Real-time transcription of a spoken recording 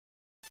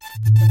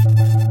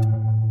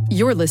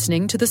You're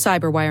listening to the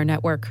Cyberwire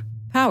Network,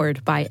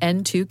 powered by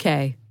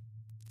N2K.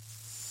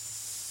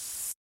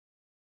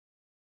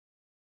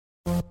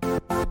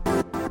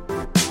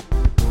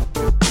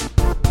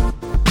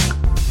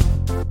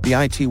 The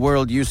IT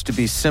world used to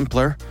be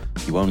simpler.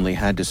 You only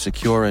had to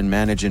secure and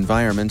manage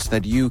environments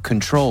that you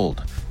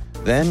controlled.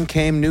 Then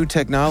came new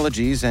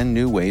technologies and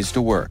new ways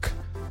to work.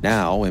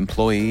 Now,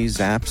 employees,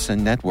 apps,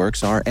 and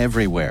networks are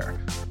everywhere.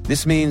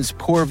 This means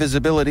poor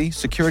visibility,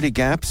 security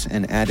gaps,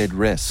 and added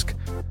risk.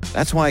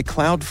 That's why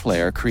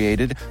Cloudflare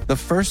created the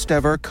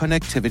first-ever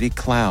connectivity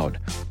cloud.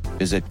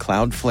 Visit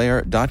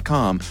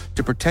cloudflare.com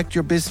to protect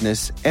your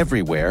business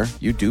everywhere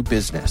you do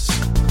business.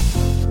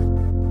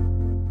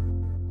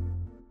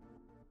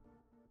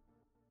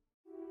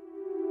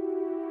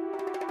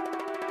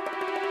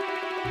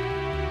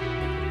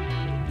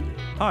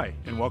 Hi,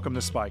 and welcome to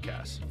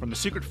SpyCast, from the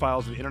secret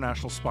files of the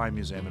International Spy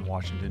Museum in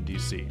Washington,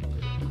 D.C.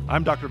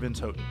 I'm Dr. Vince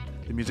Houghton,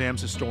 the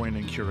museum's historian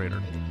and curator.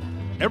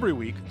 Every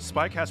week,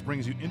 SpyCast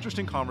brings you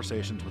interesting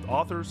conversations with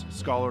authors,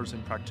 scholars,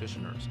 and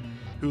practitioners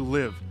who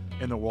live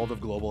in the world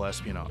of global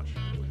espionage.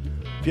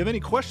 If you have any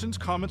questions,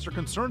 comments, or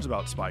concerns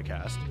about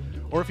SpyCast,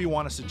 or if you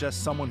want to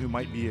suggest someone who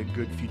might be a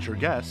good feature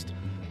guest,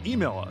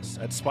 email us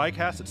at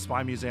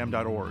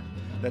spycast@spymuseum.org.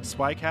 That's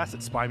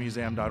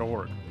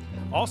spycast@spymuseum.org.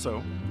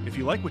 Also, if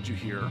you like what you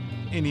hear,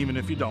 and even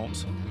if you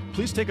don't,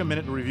 please take a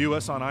minute to review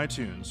us on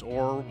iTunes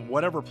or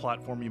whatever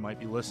platform you might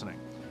be listening.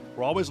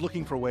 We're always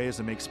looking for ways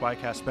to make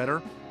SpyCast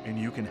better, and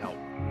you can help.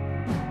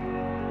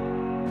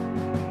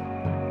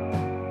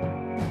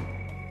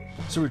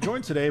 So we're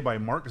joined today by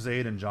Mark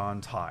Zaid and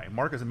John Tai.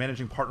 Mark is a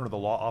managing partner of the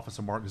law office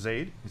of Mark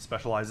Zaid. He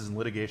specializes in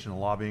litigation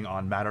and lobbying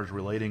on matters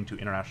relating to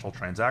international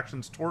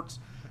transactions, torts,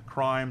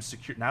 crimes,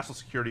 national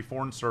security,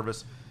 foreign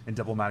service, and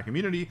diplomatic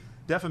immunity,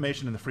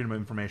 defamation, and the Freedom of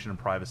Information and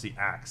Privacy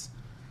Acts.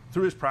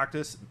 Through his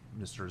practice,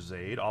 Mr.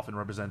 Zaid often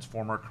represents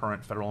former,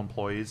 current federal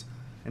employees,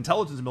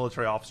 intelligence and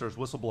military officers,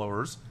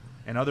 whistleblowers,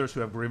 and others who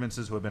have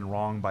grievances who have been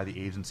wronged by the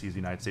agencies of the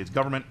United States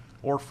government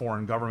or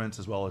foreign governments,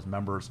 as well as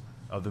members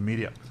of the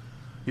media.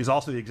 He's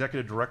also the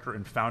executive director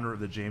and founder of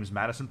the James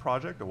Madison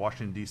Project, a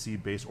Washington, D.C.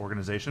 based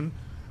organization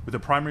with the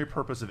primary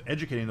purpose of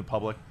educating the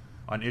public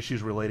on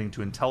issues relating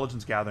to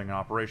intelligence gathering and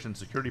operations,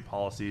 security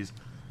policies,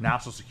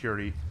 national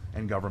security,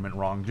 and government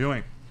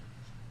wrongdoing.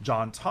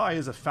 John Tai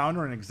is a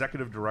founder and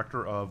executive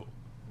director of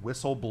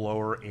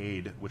Whistleblower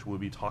Aid, which we'll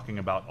be talking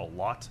about a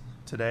lot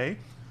today.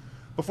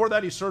 Before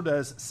that, he served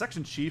as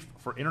section chief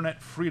for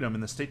Internet Freedom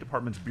in the State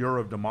Department's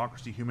Bureau of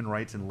Democracy, Human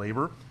Rights, and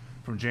Labor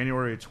from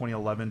January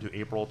 2011 to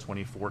April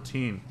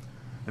 2014.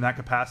 In that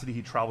capacity,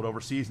 he traveled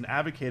overseas and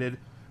advocated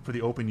for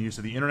the open use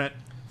of the Internet,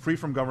 free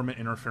from government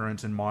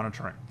interference and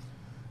monitoring.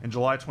 In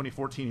July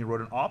 2014, he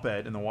wrote an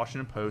op-ed in the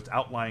Washington Post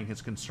outlining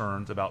his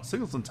concerns about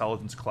signals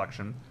intelligence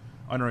collection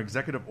under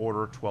Executive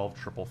Order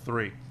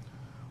 12333.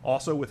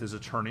 Also, with his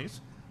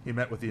attorneys, he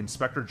met with the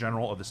Inspector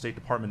General of the State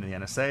Department and the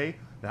NSA,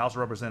 the House of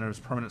Representatives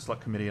Permanent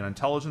Select Committee on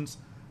Intelligence,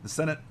 the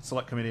Senate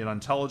Select Committee on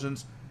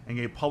Intelligence, and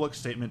gave a public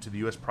statement to the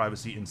U.S.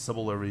 Privacy and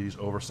Civil Liberties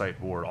Oversight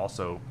Board,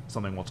 also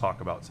something we'll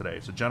talk about today.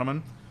 So,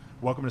 gentlemen,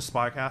 welcome to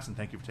SpyCast, and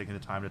thank you for taking the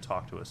time to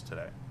talk to us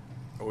today.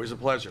 Always a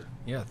pleasure.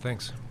 Yeah,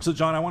 thanks. So,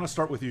 John, I want to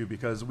start with you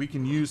because we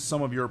can use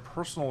some of your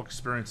personal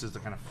experiences to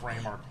kind of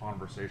frame our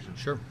conversation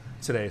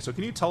today. So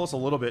can you tell us a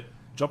little bit,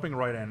 jumping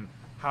right in,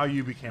 how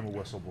you became a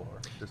whistleblower?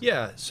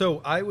 Yeah,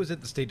 so I was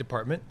at the State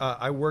Department.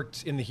 I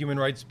worked in the Human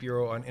Rights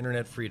Bureau on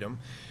Internet Freedom.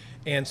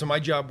 And so my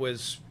job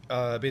was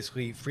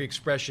basically free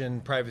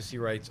expression, privacy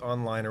rights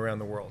online around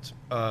the world.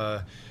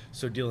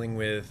 So dealing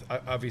with,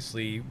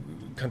 obviously,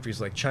 countries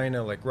like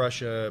China, like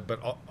Russia,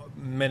 but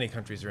many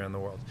countries around the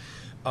world.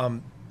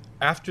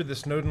 After the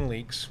Snowden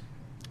leaks,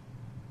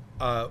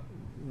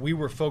 we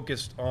were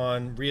focused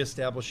on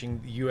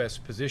reestablishing the U.S.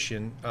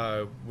 position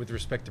with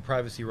respect to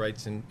privacy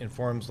rights in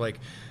forums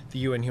like the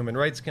UN Human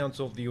Rights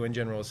Council, the UN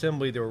General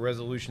Assembly. There were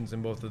resolutions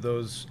in both of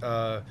those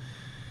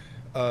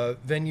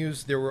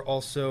venues. There were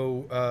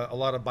also a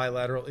lot of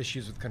bilateral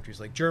issues with countries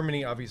like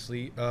Germany,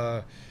 obviously,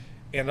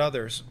 and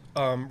others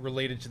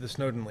related to the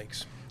Snowden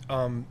leaks.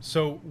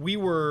 So we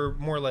were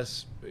more or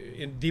less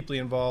deeply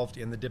involved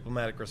in the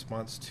diplomatic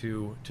response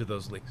to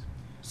those leaks.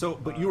 So,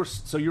 but you were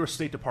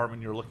State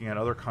Department. You're looking at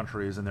other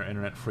countries and their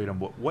internet freedom.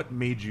 What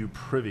made you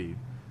privy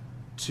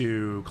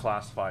to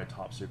classified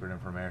top secret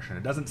information?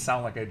 It doesn't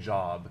sound like a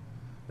job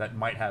that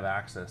might have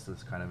access to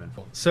this kind of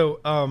info.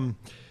 So,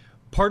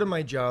 part of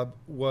my job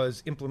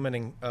was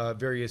implementing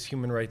various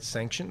human rights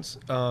sanctions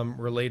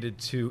related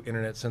to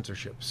internet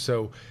censorship.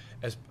 So,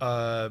 as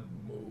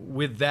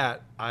with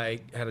that, I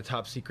had a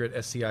top secret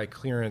SCI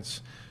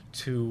clearance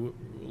to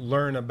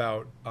learn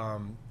about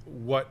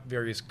what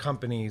various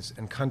companies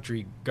and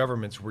country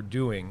governments were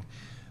doing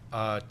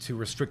to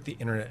restrict the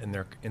internet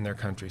in their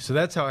country. So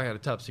that's how I had a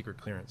top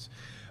secret clearance.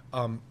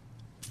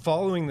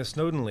 Following the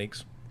Snowden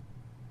leaks,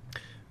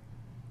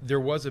 there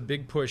was a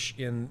big push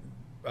in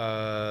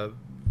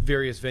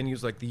various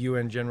venues like the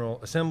UN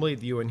General Assembly,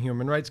 the UN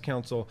Human Rights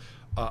Council,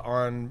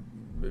 on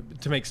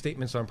to make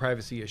statements on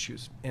privacy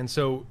issues. And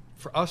so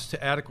for us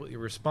to adequately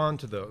respond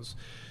to those,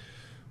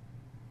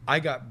 I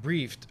got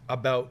briefed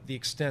about the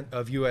extent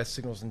of U.S.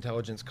 signals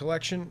intelligence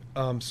collection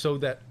so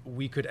that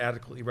we could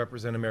adequately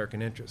represent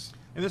American interests.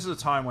 And this is a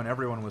time when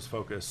everyone was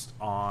focused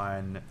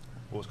on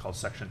what was called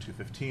Section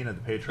 215 of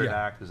the Patriot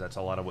Act, because that's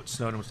a lot of what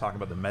Snowden was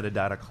talking about, the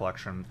metadata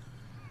collection.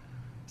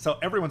 So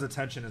everyone's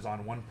attention is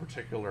on one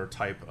particular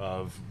type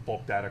of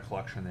bulk data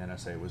collection the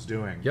NSA was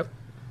doing. Yep.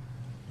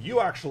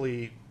 You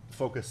actually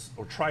focused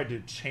or tried to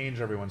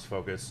change everyone's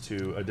focus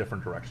to a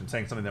different direction,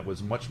 saying something that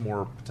was much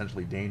more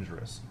potentially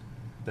dangerous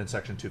than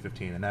Section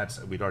 215, and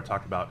that's, we'd already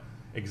talked about,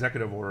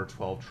 Executive Order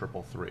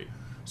 12333.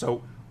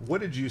 So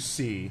what did you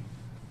see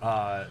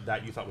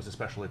that you thought was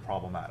especially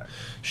problematic?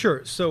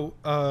 Sure. So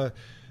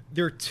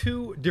there are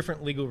two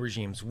different legal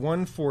regimes,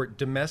 one for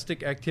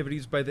domestic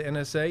activities by the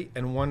NSA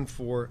and one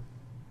for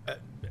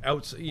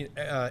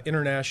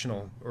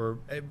international or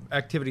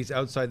activities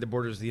outside the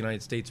borders of the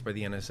United States by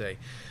the NSA.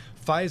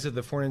 FISA,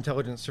 the Foreign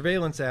Intelligence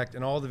Surveillance Act,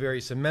 and all the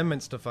various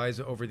amendments to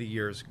FISA over the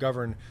years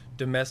govern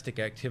domestic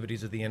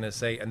activities of the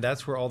NSA, and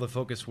that's where all the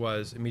focus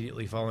was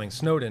immediately following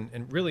Snowden,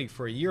 and really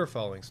for a year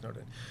following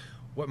Snowden.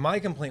 What my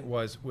complaint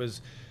was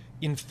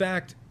in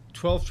fact,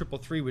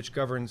 12333, which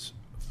governs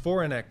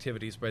foreign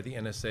activities by the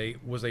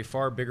NSA, was a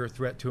far bigger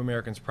threat to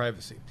Americans'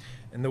 privacy.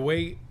 And the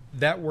way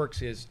that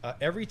works is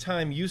every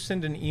time you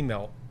send an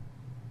email,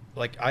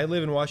 like I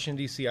live in Washington,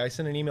 D.C., I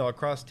send an email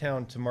across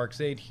town to Mark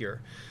Zaid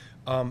here.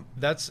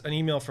 That's an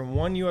email from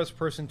one U.S.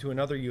 person to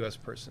another U.S.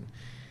 person.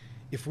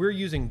 If we're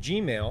using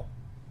Gmail,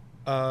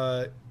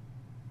 that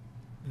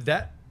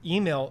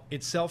email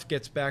itself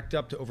gets backed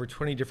up to over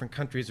 20 different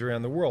countries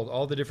around the world,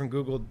 all the different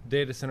Google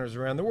data centers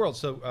around the world.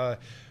 So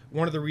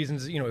one of the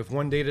reasons, if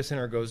one data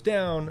center goes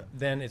down,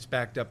 then it's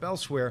backed up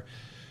elsewhere.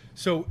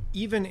 So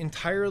even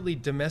entirely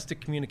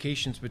domestic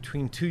communications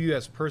between two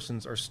U.S.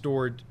 persons are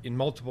stored in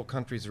multiple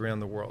countries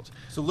around the world.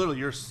 So literally,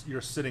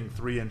 you're sitting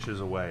 3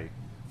 inches away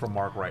from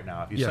Mark right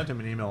now. If you sent him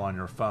an email on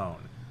your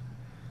phone,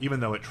 even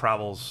though it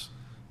travels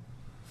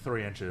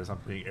 3 inches, I'm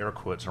putting air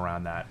quotes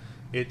around that,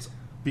 it's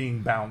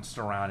being bounced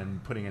around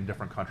and putting in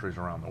different countries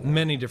around the world.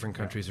 Many different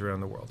countries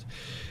around the world.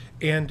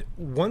 And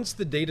once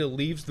the data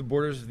leaves the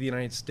borders of the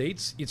United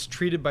States, it's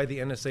treated by the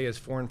NSA as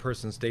foreign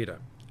persons data.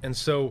 And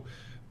so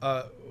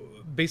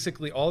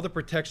basically all the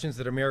protections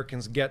that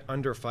Americans get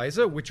under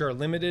FISA, which are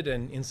limited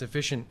and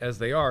insufficient as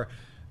they are,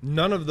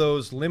 none of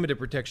those limited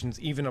protections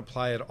even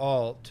apply at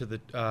all to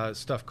the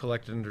stuff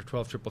collected under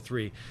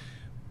 12333.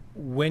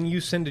 When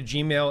you send a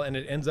Gmail and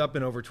it ends up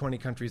in over 20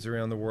 countries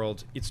around the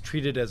world, it's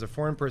treated as a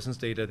foreign person's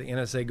data. The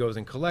NSA goes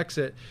and collects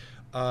it,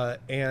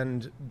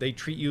 and they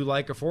treat you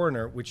like a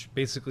foreigner, which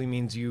basically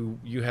means you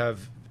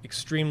have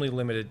extremely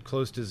limited,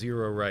 close to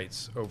zero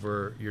rights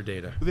over your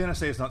data. The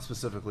NSA is not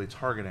specifically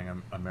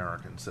targeting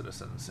American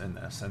citizens in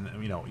this, and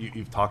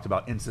you've talked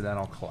about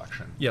incidental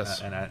collection.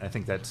 Yes, and I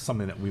think that's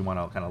something that we want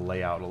to kind of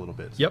lay out a little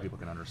bit so people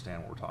can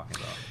understand what we're talking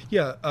about.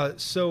 Yeah.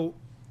 So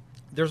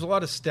there's a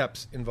lot of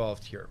steps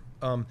involved here.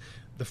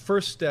 The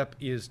first step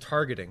is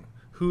targeting.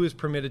 Who is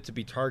permitted to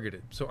be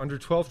targeted? So under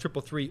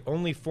 12333,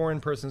 only foreign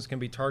persons can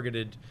be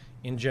targeted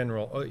in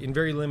general. In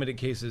very limited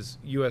cases,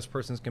 U.S.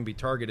 persons can be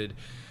targeted.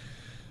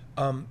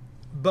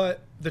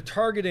 But the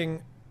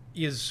targeting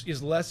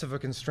is less of a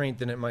constraint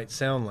than it might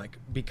sound like,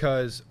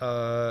 because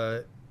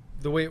the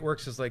way it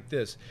works is like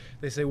this.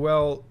 They say,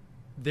 well,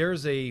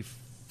 there's a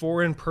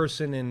foreign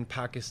person in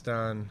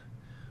Pakistan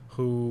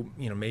who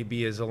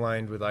maybe is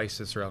aligned with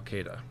ISIS or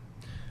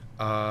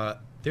Al-Qaeda.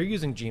 They're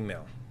using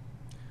Gmail.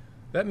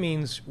 That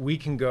means we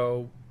can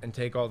go and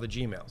take all the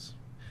Gmails.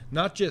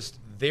 Not just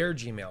their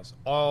Gmails,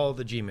 all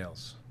the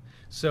Gmails.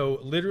 So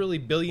literally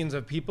billions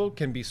of people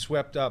can be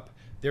swept up.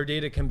 Their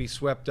data can be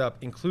swept up,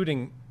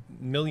 including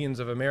millions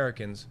of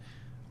Americans,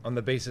 on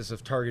the basis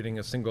of targeting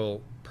a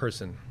single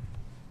person.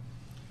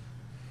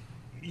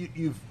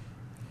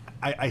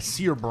 I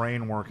see your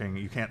brain working.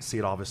 You can't see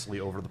it, obviously,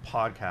 over the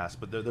podcast,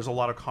 but there's a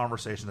lot of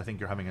conversations I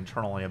think you're having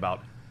internally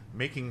about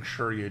making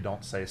sure you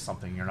don't say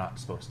something you're not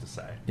supposed to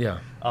say. Yeah.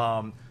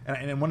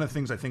 And one of the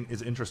things I think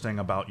is interesting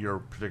about your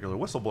particular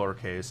whistleblower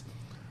case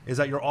is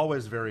that you're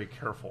always very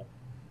careful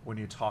when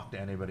you talk to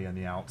anybody on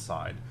the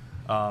outside.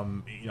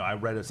 I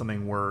read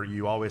something where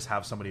you always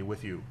have somebody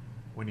with you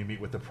when you meet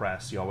with the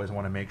press. You always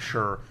want to make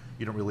sure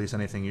you don't release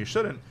anything you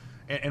shouldn't.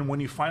 And when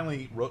you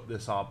finally wrote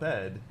this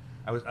op-ed,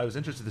 I was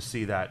interested to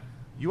see that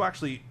you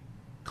actually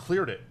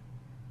cleared it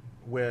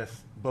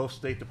with both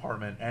State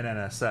Department and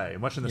NSA,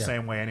 much in the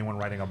same way anyone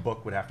writing a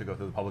book would have to go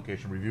through the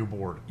Publication Review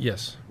Board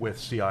with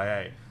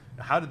CIA.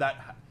 How did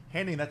that,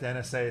 handing that to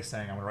NSA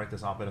saying, I'm going to write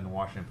this op-ed in the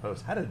Washington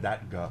Post, how did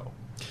that go?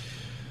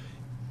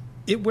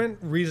 It went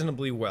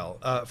reasonably well.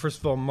 First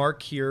of all,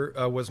 Mark here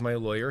was my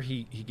lawyer.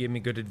 He gave me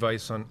good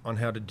advice on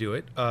how to do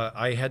it.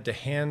 I had to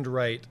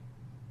handwrite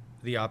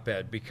the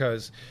op-ed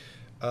because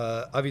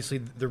obviously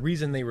the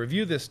reason they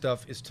review this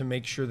stuff is to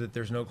make sure that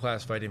there's no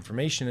classified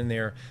information in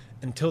there.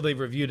 Until they've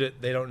reviewed it,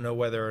 they don't know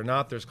whether or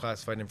not there's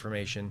classified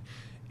information.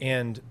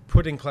 And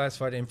putting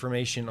classified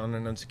information on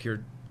an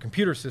unsecured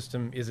computer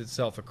system is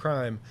itself a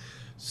crime.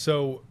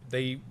 So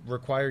they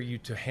require you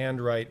to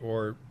handwrite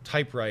or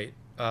typewrite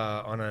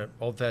on an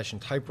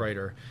old-fashioned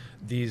typewriter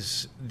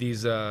these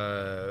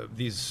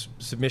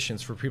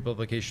submissions for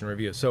pre-publication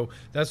review. So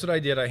that's what I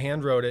did. I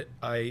hand wrote it.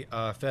 I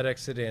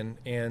FedExed it in,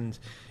 and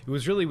it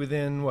was really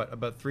within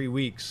about 3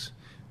 weeks.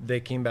 They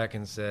came back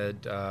and said,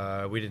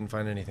 we didn't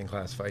find anything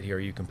classified here.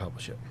 You can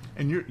publish it.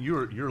 And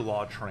you're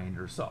law trained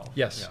yourself.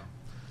 Yes.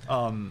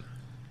 Yeah.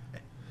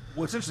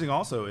 What's interesting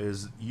also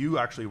is you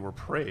actually were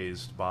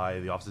praised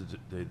by the Office of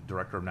the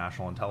Director of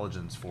National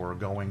Intelligence for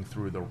going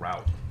through the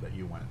route that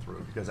you went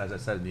through. Because as I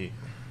said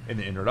in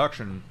the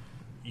introduction,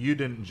 you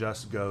didn't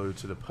just go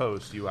to the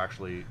Post. You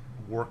actually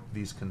worked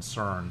these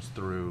concerns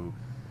through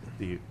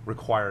the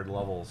required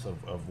levels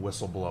of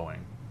whistleblowing.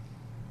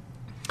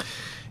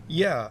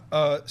 Yeah,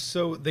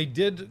 so they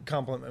did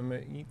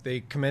compliment me.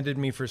 They commended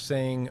me for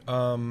saying,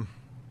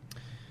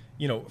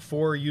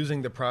 for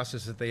using the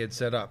process that they had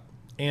set up.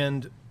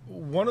 And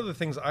one of the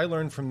things I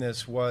learned from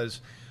this was,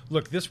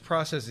 look, this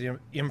process is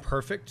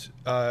imperfect.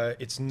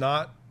 It's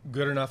not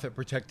good enough at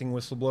protecting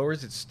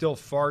whistleblowers. It's still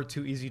far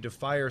too easy to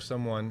fire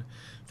someone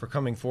for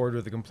coming forward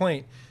with a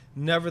complaint.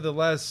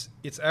 Nevertheless,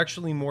 it's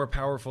actually more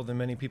powerful than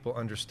many people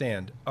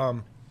understand.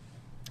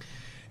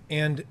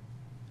 And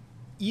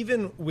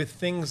even with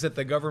things that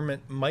the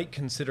government might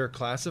consider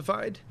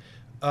classified,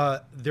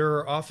 there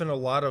are often a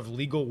lot of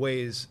legal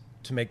ways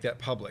to make that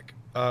public.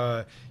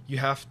 You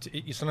have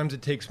to. Sometimes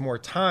it takes more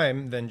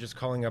time than just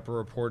calling up a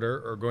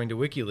reporter or going to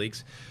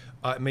WikiLeaks.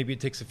 Maybe it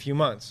takes a few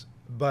months,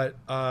 but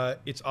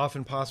it's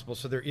often possible.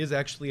 So there is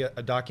actually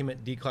a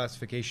document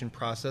declassification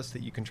process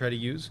that you can try to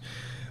use.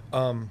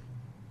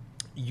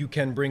 You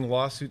can bring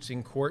lawsuits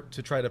in court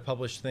to try to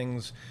publish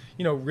things,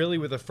 really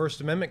with a First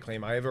Amendment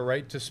claim. I have a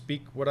right to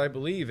speak what I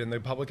believe, and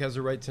the public has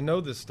a right to know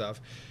this stuff.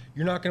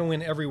 You're not going to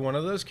win every one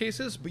of those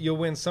cases, but you'll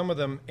win some of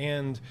them,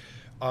 and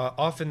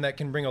often that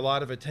can bring a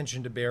lot of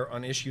attention to bear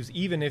on issues,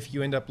 even if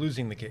you end up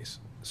losing the case.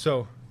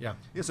 So, yeah.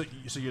 Yeah. So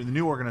you're the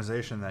new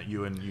organization that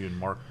you and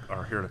Mark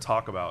are here to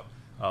talk about,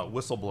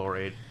 Whistleblower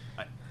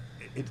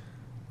Aid.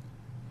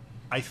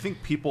 I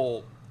think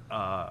people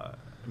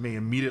may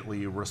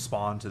immediately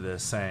respond to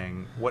this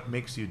saying, "What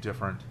makes you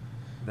different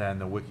than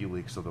the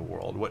WikiLeaks of the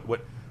world?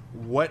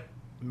 What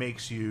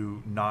makes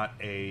you not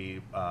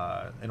an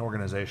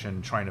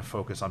organization trying to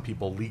focus on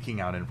people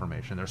leaking out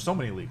information?" There's so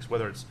many leaks,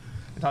 whether it's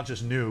not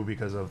just new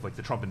because of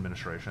the Trump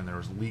administration. There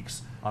was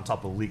leaks on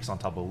top of leaks on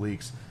top of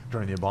leaks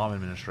during the Obama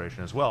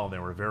administration as well. They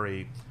were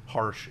very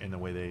harsh in the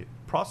way they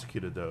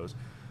prosecuted those.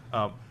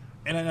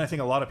 And I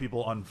think a lot of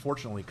people,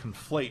 unfortunately,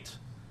 conflate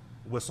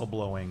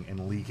whistleblowing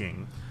and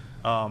leaking.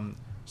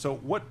 So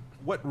what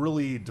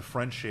really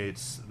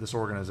differentiates this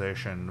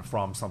organization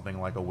from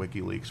something like a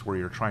WikiLeaks, where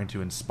you're trying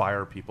to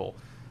inspire people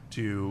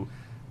to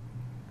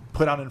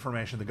put out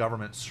information the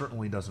government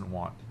certainly doesn't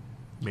want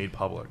made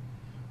public?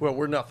 Well,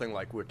 we're nothing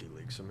like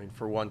WikiLeaks. I mean,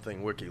 for one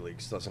thing,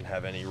 WikiLeaks doesn't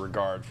have any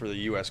regard for the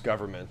U.S.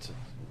 government.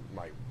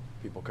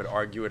 People could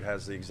argue it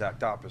has the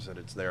exact opposite.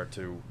 It's there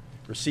to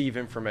receive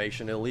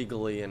information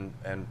illegally and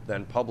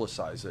then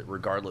publicize it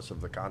regardless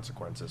of the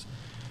consequences.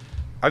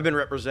 I've been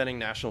representing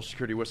national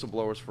security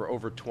whistleblowers for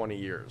over 20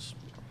 years.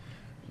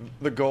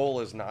 The goal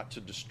is not to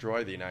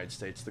destroy the United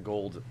States. The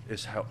goal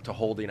is to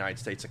hold the United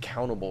States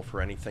accountable for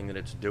anything that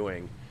it's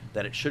doing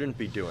that it shouldn't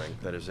be doing,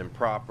 that is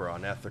improper,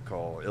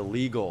 unethical,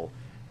 illegal.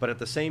 But at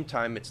the same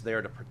time, it's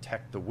there to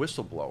protect the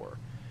whistleblower.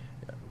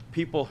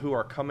 People who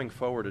are coming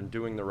forward and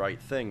doing the right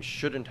thing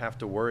shouldn't have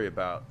to worry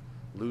about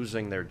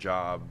losing their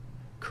job,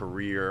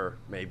 career,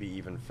 maybe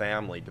even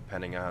family,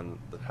 depending on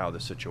how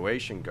the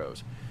situation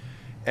goes.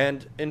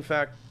 And in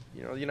fact,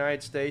 the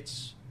United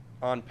States,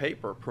 on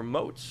paper,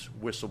 promotes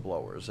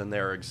whistleblowers and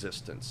their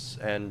existence,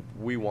 and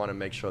we want to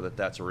make sure that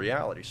that's a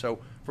reality. So,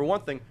 for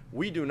one thing,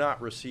 we do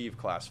not receive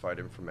classified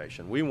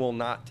information. We will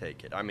not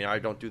take it. I mean, I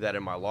don't do that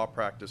in my law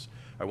practice.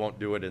 I won't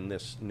do it in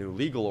this new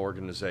legal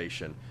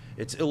organization.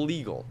 It's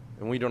illegal,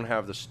 and we don't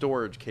have the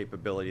storage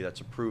capability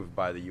that's approved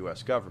by the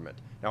U.S. government.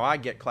 Now, I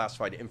get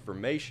classified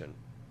information,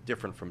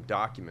 different from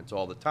documents,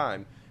 all the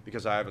time,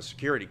 because I have a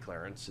security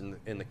clearance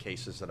in the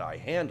cases that I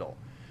handle.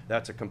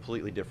 That's a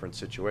completely different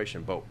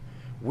situation. But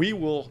we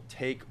will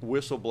take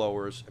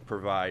whistleblowers and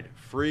provide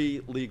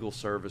free legal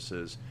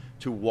services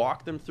to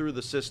walk them through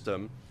the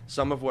system.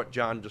 Some of what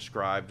John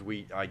described,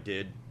 I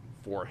did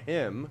for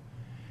him,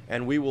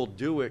 and we will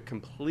do it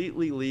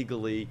completely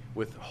legally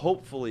with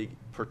hopefully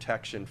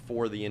protection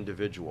for the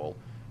individual.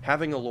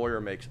 Having a lawyer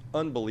makes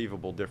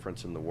unbelievable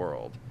difference in the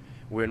world.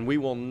 When we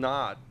will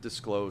not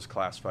disclose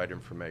classified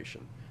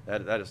information.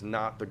 That is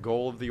not the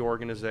goal of the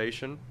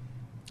organization.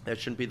 That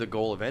shouldn't be the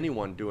goal of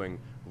anyone doing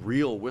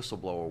real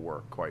whistleblower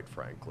work, quite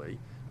frankly,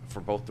 for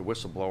both the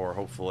whistleblower,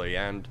 hopefully,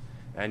 and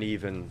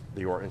even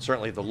and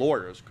certainly the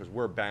lawyers, because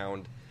we're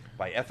bound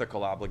by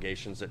ethical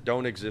obligations that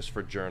don't exist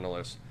for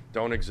journalists,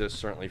 don't exist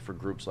certainly for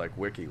groups like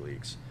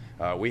WikiLeaks.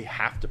 We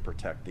have to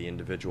protect the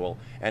individual,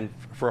 and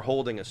for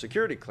holding a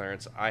security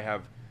clearance, I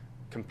have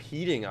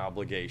competing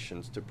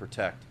obligations to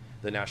protect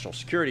the national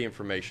security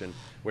information,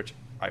 which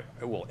I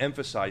will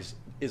emphasize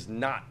is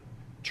not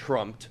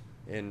trumped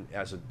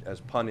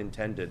as pun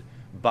intended,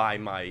 by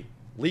my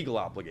legal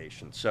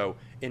obligation. So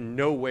in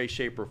no way,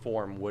 shape, or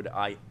form could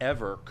I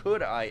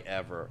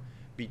ever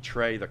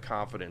betray the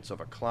confidence of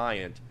a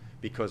client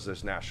because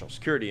there's national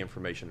security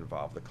information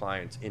involved. The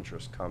client's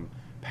interests come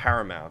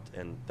paramount,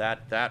 and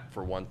that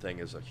for one thing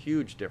is a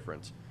huge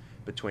difference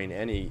between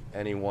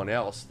anyone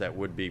else that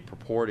would be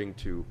purporting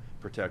to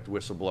protect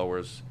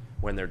whistleblowers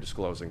when they're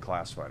disclosing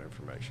classified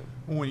information.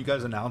 When you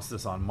guys announced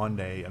this on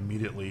Monday,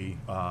 immediately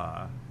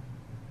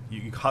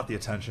you caught the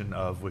attention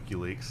of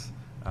WikiLeaks.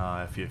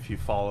 If you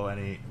follow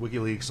any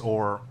WikiLeaks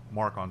or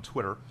Mark on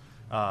Twitter,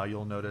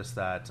 you'll notice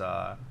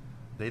that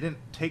they didn't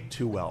take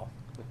too well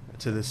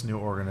to this new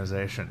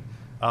organization.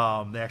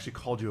 They actually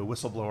called you a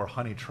whistleblower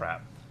honey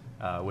trap,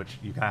 which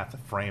you kind of have to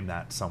frame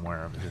that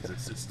somewhere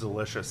because it's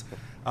delicious.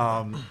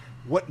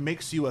 What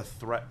makes you a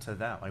threat to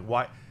them? Like,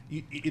 why?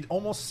 It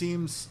almost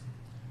seems,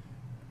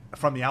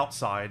 from the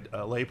outside, a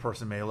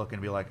layperson may look and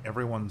be like,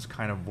 everyone's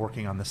kind of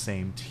working on the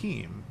same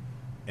team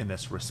in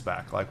this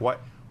respect. Like,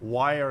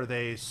 why are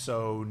they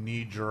so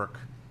knee-jerk,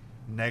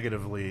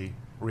 negatively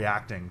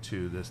reacting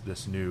to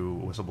this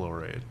new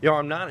whistleblower raid?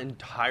 I'm not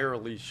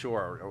entirely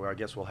sure. I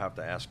guess we'll have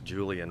to ask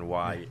Julian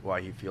why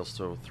he feels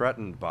so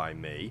threatened by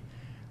me.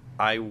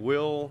 I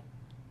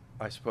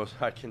suppose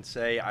I can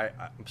say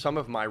some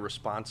of my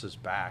responses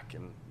back,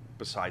 and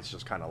besides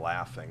just kind of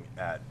laughing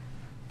at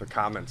the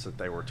comments that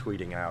they were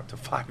tweeting out to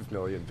 5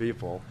 million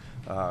people,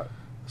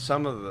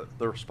 some of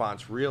the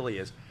response really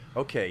is,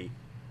 okay,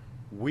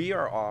 we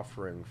are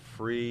offering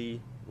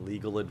free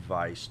legal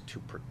advice to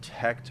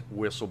protect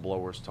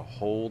whistleblowers, to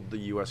hold the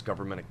U.S.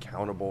 government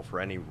accountable for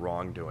any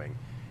wrongdoing,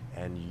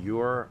 and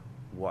you're,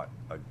 what,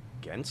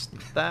 against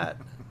that?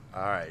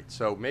 All right,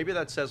 so maybe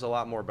that says a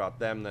lot more about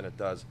them than it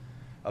does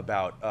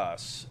about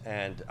us,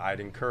 and I'd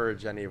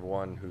encourage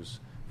anyone who's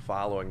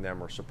following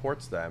them or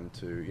supports them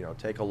to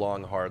take a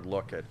long, hard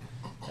look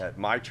at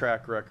my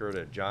track record,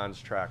 at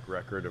John's track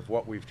record of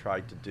what we've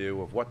tried to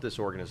do, of what this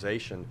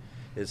organization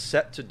is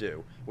set to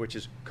do, which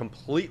is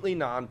completely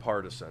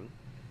nonpartisan.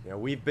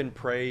 We've been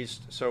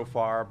praised so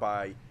far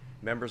by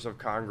members of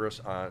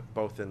Congress,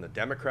 both in the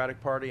Democratic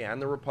Party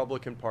and the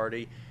Republican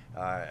Party,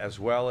 as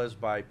well as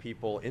by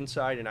people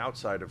inside and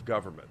outside of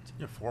government.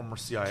 Former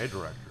CIA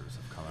directors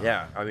have come out.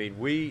 Yeah, I mean,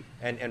 we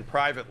and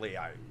privately,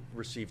 I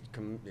received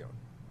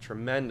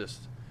tremendous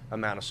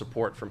amount of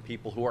support from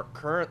people who are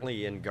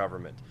currently in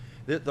government.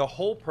 The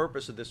whole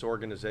purpose of this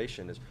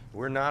organization is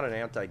we're not an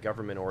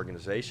anti-government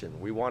organization.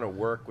 We want to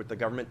work with the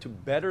government to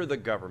better the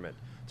government,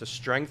 to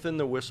strengthen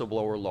the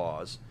whistleblower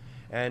laws.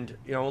 And,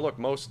 look,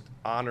 most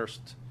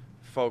honest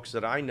folks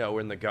that I know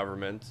in the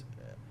government,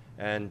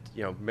 and,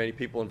 many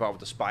people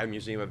involved with the Spy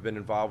Museum have been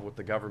involved with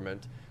the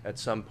government at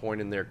some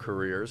point in their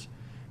careers.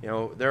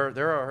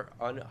 There are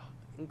an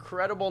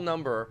incredible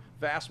number,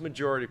 vast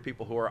majority of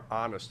people who are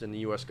honest in the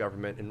U.S.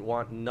 government and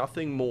want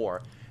nothing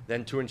more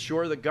than to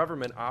ensure the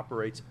government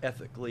operates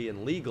ethically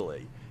and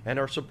legally and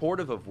are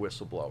supportive of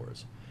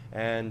whistleblowers.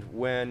 And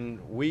when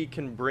we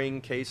can bring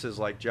cases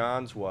like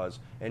John's was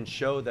and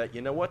show that,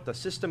 the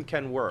system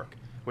can work.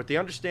 What the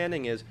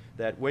understanding is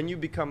that when you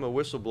become a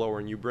whistleblower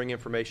and you bring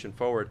information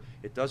forward,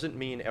 it doesn't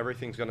mean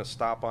everything's going to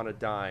stop on a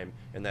dime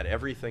and that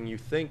everything you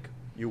think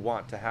you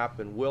want to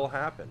happen will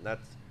happen.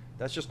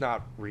 That's just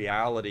not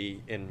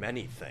reality in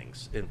many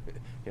things.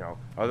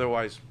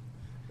 Otherwise,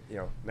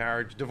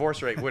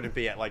 divorce rate wouldn't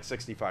be at like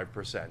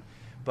 65%.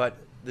 But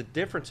the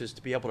difference is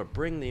to be able to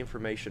bring the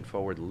information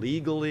forward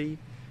legally,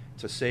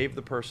 to save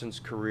the person's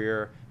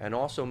career, and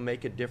also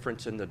make a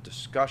difference in the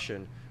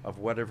discussion of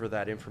whatever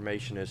that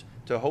information is,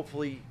 to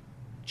hopefully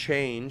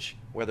change,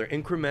 whether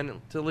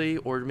incrementally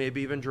or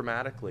maybe even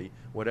dramatically,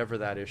 whatever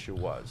that issue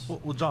was.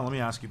 Well, John, let me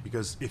ask you,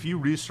 because if you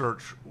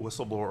research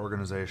whistleblower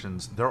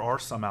organizations, there are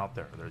some out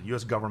there. The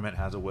U.S. government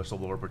has a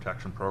whistleblower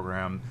protection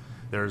program.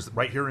 There's,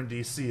 right here in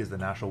D.C. is the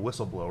National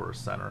Whistleblowers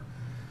Center.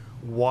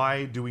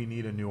 Why do we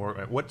need a new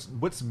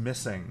what's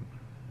missing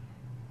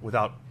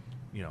without,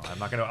 I'm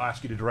not going to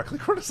ask you to directly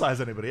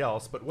criticize anybody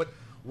else, but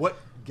what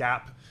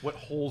gap, what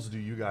holes do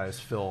you guys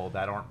fill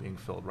that aren't being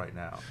filled right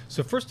now?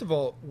 So first of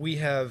all, we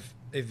have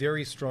a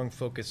very strong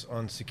focus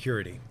on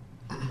security.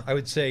 I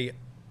would say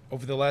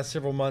over the last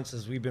several months,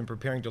 as we've been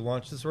preparing to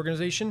launch this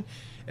organization,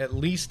 at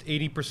least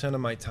 80%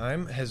 of my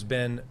time has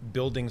been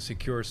building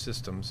secure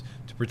systems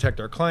to protect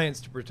our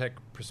clients, to protect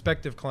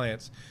prospective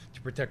clients,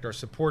 to protect our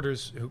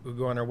supporters who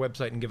go on our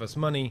website and give us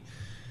money.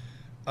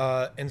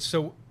 And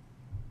so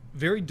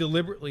very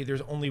deliberately,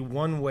 there's only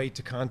one way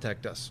to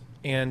contact us,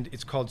 and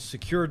it's called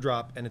Secure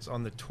Drop, and it's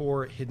on the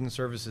Tor Hidden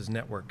Services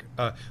Network,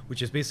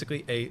 which is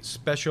basically a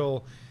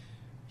special,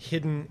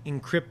 hidden,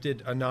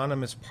 encrypted,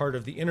 anonymous part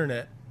of the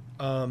internet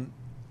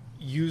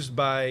used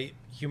by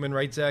human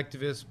rights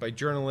activists, by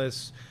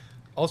journalists,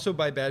 also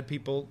by bad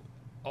people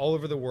all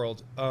over the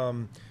world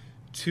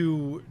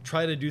to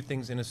try to do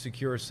things in a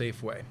secure,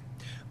 safe way.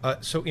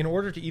 So in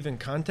order to even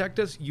contact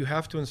us, you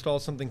have to install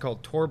something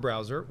called Tor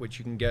Browser, which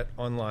you can get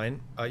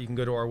online. You can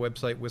go to our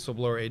website,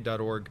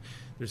 whistleblower.aid.org.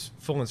 There's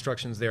full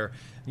instructions there.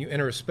 You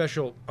enter a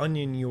special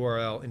onion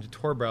URL into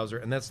Tor Browser,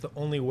 and that's the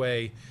only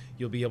way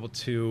you'll be able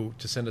to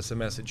send us a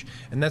message.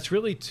 And that's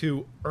really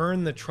to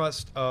earn the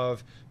trust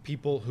of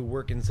people who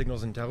work in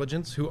signals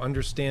intelligence, who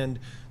understand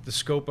the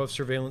scope of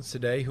surveillance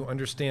today, who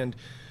understand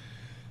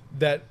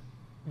that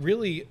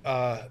really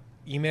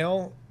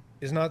email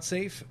is not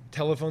safe,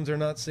 telephones are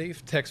not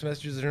safe, text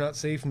messages are not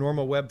safe,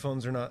 normal web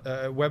forms are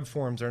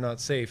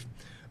not safe.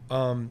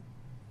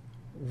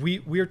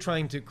 We are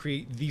trying to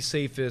create the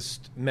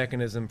safest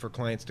mechanism for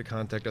clients to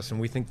contact us, and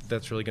we think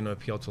that's really going to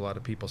appeal to a lot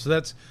of people.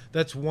 So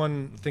that's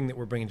one thing that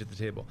we're bringing to the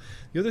table.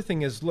 The other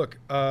thing is, look,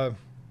 I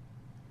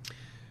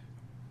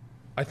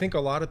think a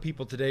lot of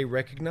people today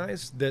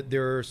recognize that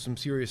there are some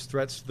serious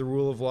threats to the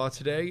rule of law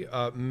today,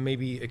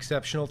 maybe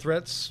exceptional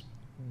threats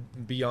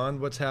beyond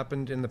what's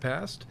happened in the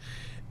past.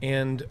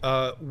 And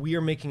we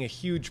are making a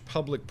huge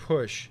public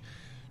push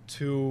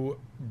to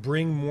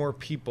bring more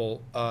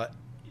people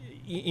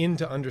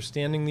into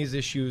understanding these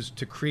issues,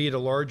 to create a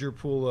larger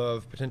pool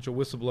of potential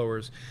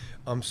whistleblowers.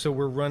 So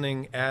we're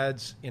running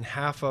ads in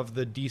half of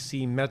the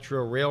DC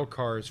Metro rail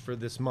cars for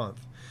this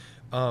month.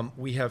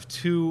 We have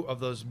 2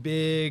 of those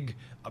big,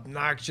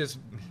 obnoxious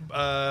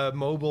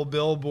mobile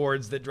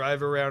billboards that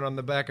drive around on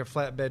the back of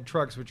flatbed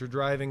trucks, which are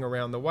driving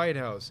around the White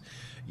House.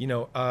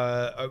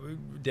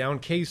 Down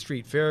K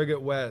Street,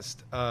 Farragut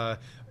West,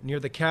 near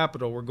the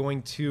Capitol. We're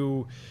going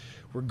to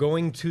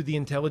the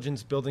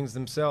intelligence buildings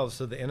themselves,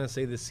 so the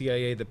NSA, the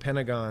CIA, the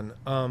Pentagon.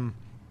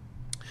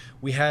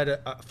 We had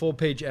a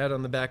full-page ad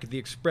on the back of the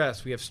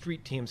Express. We have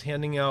street teams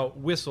handing out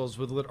whistles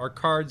with our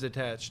cards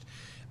attached.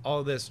 All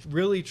of this,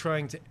 really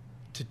trying to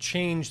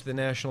change the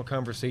national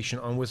conversation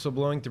on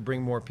whistleblowing, to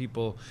bring more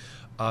people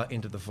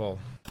into the fold.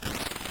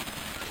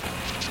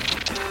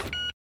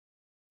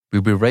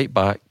 We'll be right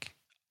back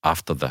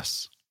after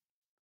this.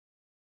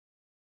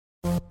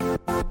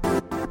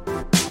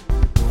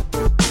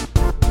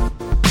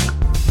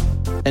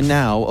 And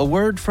now, a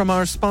word from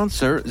our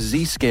sponsor,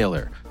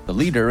 Zscaler, the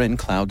leader in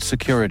cloud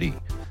security.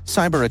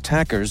 Cyber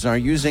attackers are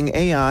using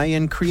AI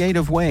in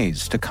creative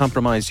ways to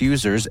compromise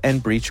users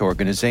and breach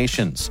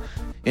organizations.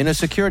 In a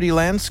security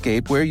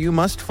landscape where you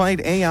must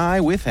fight AI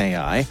with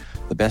AI,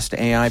 the best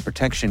AI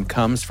protection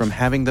comes from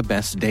having the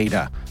best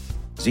data.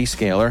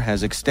 Zscaler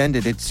has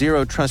extended its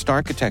Zero Trust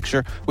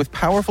architecture with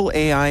powerful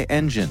AI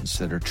engines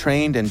that are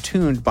trained and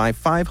tuned by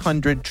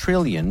 500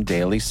 trillion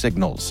daily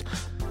signals.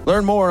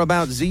 Learn more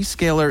about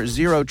Zscaler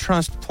Zero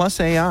Trust Plus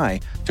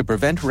AI to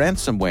prevent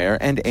ransomware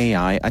and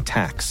AI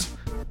attacks.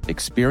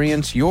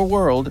 Experience your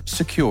world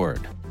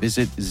secured.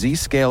 Visit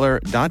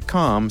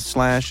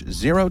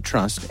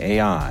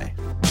zscaler.com/zerotrustai.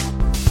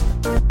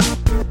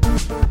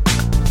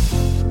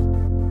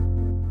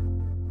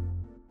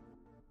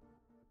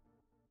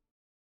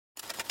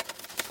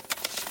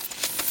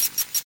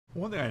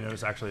 One thing I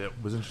noticed actually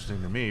that was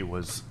interesting to me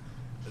was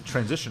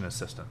transition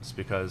assistance,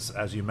 because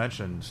as you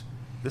mentioned,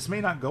 this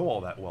may not go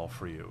all that well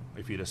for you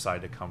if you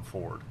decide to come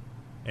forward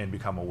and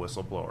become a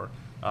whistleblower.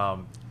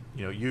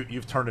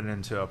 You've turned it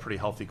into a pretty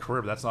healthy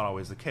career, but that's not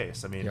always the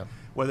case. I mean,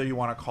 whether you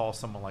want to call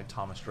someone like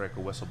Thomas Drake a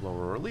whistleblower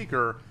or a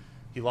leaker,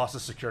 he lost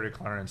his security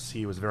clearance,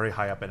 he was very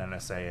high up in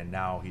NSA, and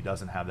now he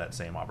doesn't have that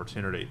same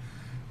opportunity.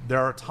 There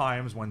are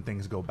times when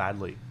things go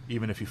badly,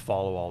 even if you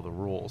follow all the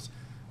rules.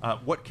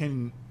 What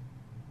can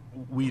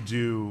we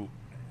do,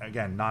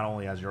 again, not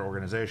only as your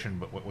organization,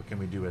 but what can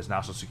we do as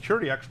national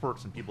security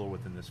experts and people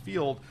within this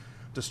field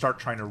to start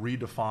trying to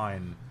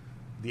redefine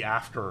the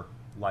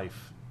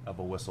afterlife of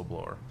a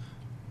whistleblower?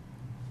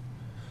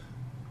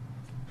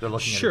 They're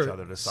looking at each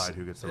other to decide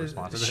who gets the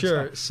responsibility.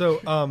 Sure.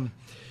 So,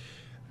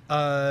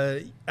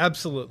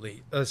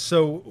 absolutely.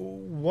 So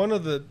one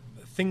of the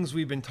things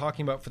we've been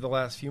talking about for the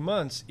last few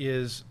months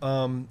is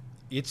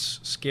it's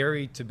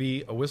scary to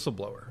be a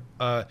whistleblower.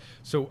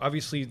 So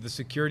obviously the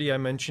security I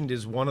mentioned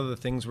is one of the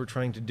things we're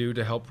trying to do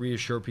to help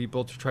reassure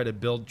people, to try to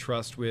build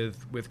trust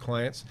with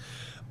clients.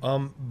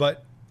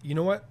 But you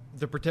know what?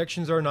 The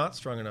protections are not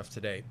strong enough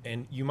today,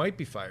 and you might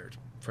be fired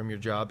from your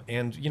job.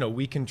 And,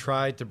 we can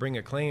try to bring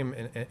a claim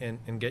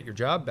and get your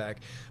job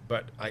back,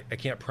 but I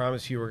can't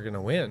promise you we're going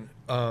to win.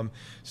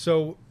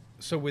 So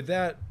with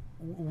that,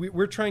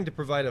 we're trying to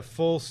provide a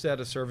full set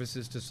of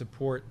services to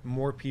support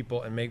more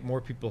people and make more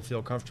people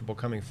feel comfortable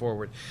coming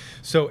forward.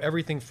 So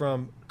everything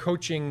from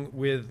coaching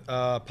with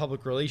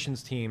public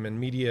relations team and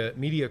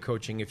media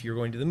coaching, if you're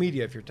going to the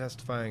media, if you're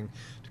testifying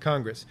to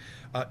Congress,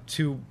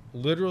 to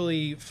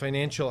literally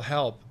financial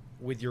help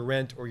with your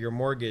rent or your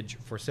mortgage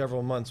for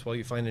several months while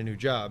you find a new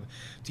job,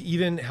 to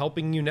even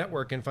helping you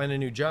network and find a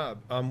new job.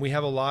 We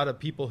have a lot of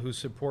people who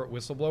support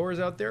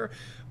whistleblowers out there.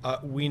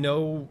 We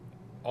know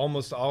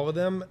almost all of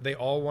them, they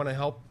all want to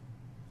help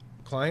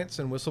clients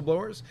and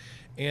whistleblowers.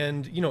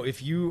 And,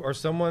 if you are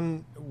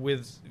someone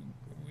with,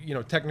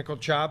 technical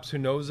chops who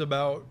knows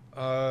about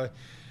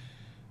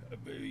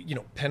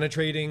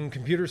penetrating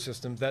computer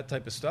systems, that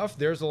type of stuff.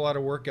 There's a lot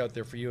of work out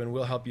there for you, and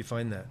we'll help you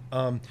find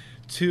that.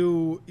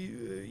 To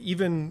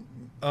even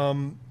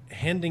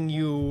handing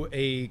you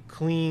a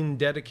clean,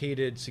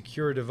 dedicated,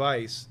 secure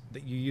device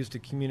that you use to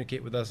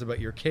communicate with us about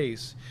your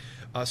case,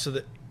 so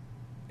that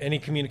any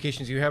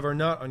communications you have are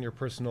not on your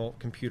personal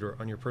computer,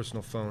 on your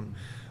personal phone.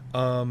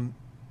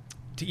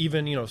 To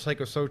even,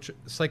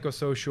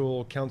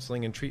 psychosocial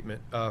counseling and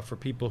treatment for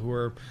people who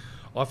are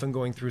often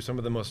going through some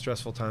of the most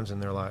stressful times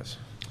in their lives.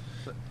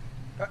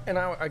 And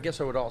I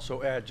guess I would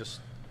also add, just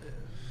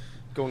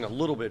going a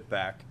little bit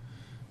back,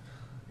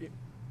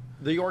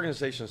 the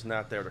organization is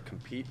not there to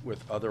compete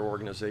with other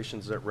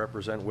organizations that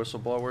represent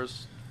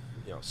whistleblowers.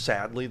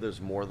 Sadly,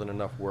 there's more than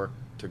enough work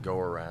to go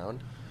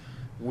around.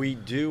 We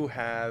do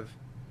have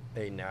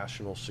a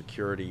national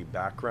security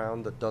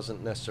background that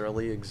doesn't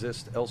necessarily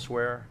exist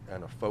elsewhere,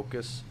 and a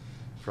focus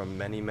from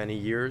many, many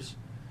years.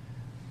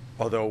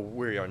 Although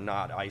we are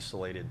not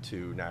isolated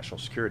to national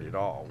security at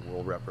all.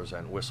 We'll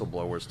represent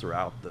whistleblowers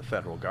throughout the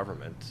federal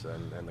government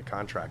and the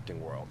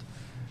contracting world.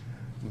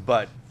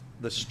 But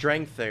the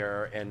strength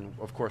there, and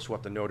of course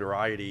what the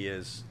notoriety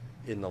is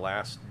in the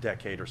last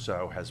decade or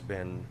so, has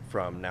been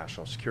from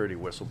national security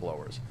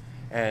whistleblowers.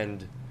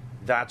 And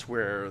that's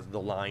where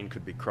the line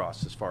could be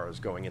crossed as far as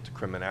going into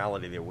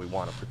criminality, that we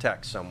want to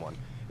protect someone.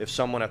 If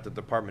someone at the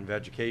Department of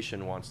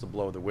Education wants to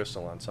blow the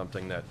whistle on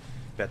something that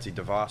Betsy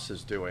DeVos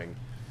is doing,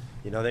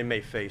 they may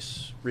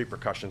face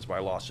repercussions by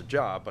loss of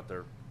job, but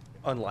they're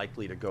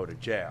unlikely to go to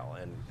jail,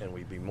 and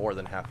we'd be more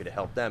than happy to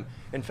help them.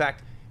 In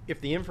fact,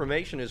 if the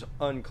information is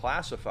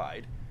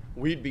unclassified,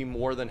 we'd be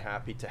more than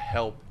happy to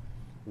help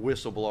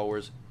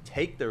whistleblowers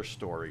take their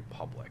story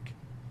public.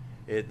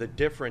 The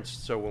difference,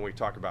 so when we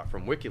talk about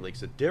from WikiLeaks,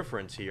 the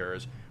difference here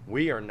is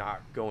we are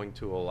not going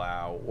to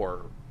allow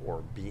or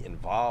be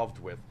involved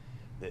with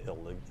the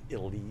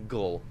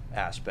illegal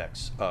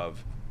aspects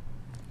of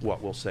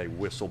what we'll say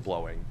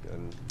whistleblowing,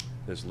 and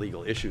there's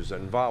legal issues that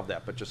involve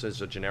that, but just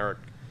as a generic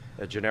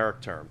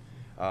term.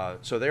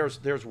 So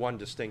there's one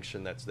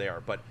distinction that's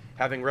there. But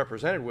having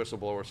represented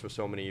whistleblowers for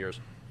so many years,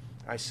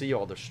 I see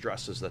all the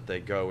stresses that they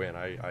go in.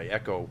 I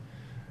echo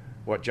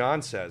what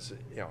John says,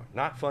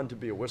 not fun to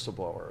be a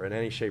whistleblower in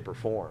any shape or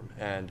form.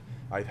 And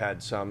I've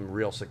had some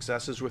real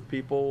successes with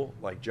people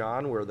like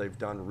John where they've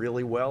done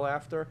really well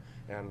after,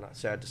 and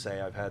sad to say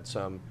I've had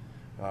some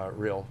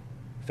real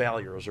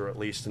failures, or at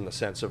least in the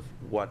sense of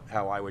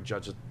how I would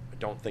judge it. I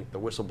don't think the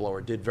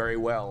whistleblower did very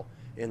well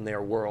in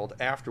their world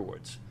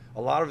afterwards.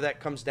 A lot of that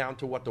comes down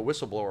to what the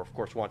whistleblower, of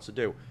course, wants to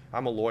do.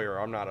 I'm a lawyer.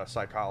 I'm not a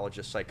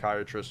psychologist,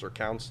 psychiatrist, or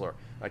counselor.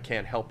 I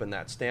can't help in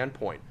that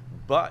standpoint.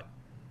 But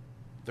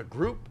the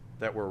group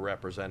that we're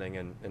representing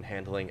and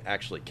handling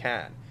actually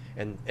can.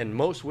 And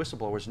most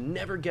whistleblowers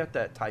never get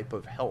that type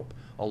of help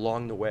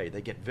along the way.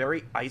 They get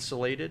very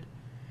isolated,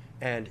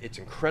 and it's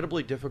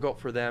incredibly difficult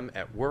for them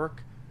at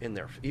work,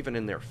 even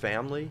in their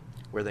family,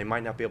 where they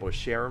might not be able to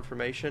share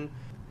information.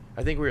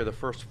 I think we are the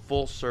first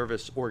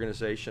full-service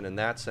organization in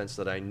that sense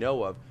that I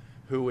know of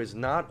who is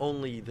not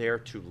only there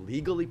to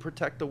legally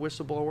protect the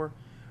whistleblower,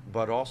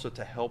 but also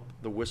to help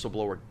the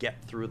whistleblower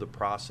get through the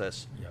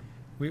process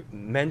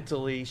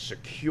mentally,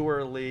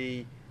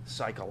 securely,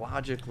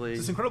 psychologically.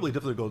 It's incredibly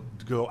difficult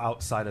to go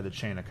outside of the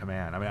chain of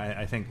command. I mean,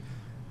 I think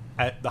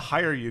the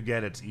higher you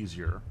get, it's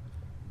easier.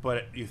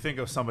 But you think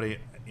of somebody,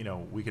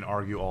 we can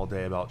argue all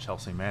day about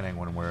Chelsea Manning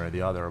one way or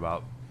the other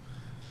about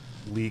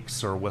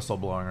leaks or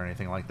whistleblowing or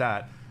anything like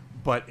that.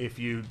 But if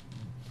you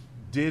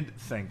did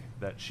think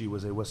that she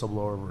was a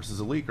whistleblower versus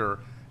a leaker,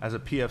 as a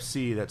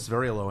PFC, that's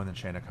very low in the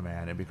chain of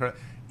command. And because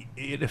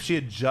if she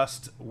had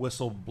just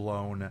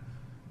whistleblown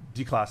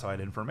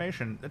declassified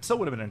information, it still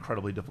would have been an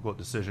incredibly difficult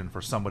decision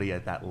for somebody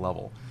at that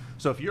level.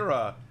 So if you're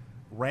a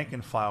rank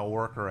and file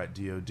worker at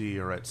DoD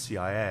or at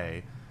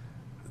CIA,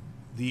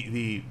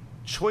 the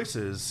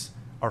choices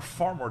are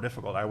far more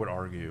difficult, I would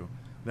argue,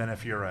 than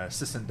if you're an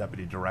assistant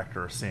deputy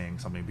director seeing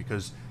something,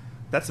 because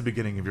that's the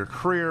beginning of your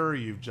career.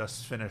 You've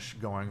just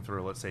finished going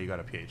through, let's say you got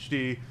a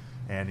PhD,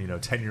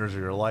 and 10 years of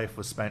your life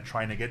was spent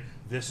trying to get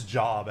this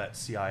job at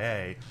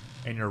CIA,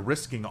 and you're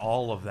risking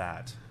all of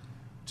that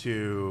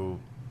to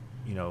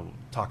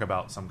talk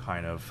about some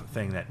kind of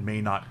thing that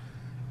may not,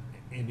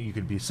 and you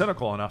could be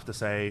cynical enough to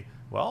say,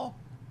 well,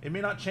 it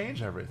may not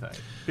change everything.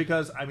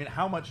 Because,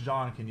 how much,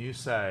 John, can you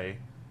say,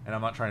 and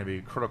I'm not trying to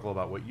be critical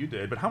about what you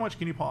did, but how much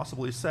can you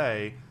possibly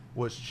say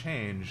was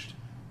changed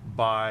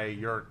by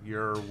your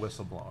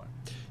whistleblowing?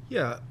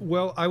 Yeah,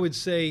 well, I would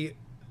say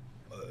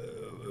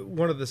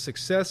one of the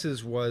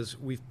successes was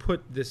we've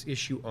put this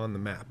issue on the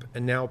map,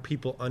 and now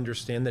people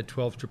understand that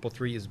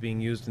 12333 is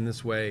being used in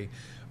this way.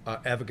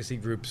 Advocacy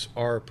groups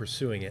are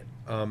pursuing it.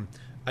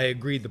 I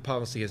agree the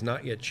policy has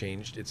not yet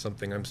changed. It's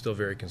something I'm still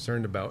very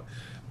concerned about.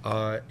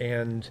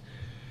 And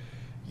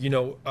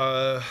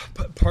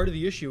part of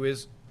the issue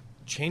is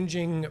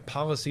changing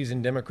policies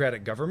in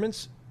democratic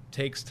governments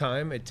takes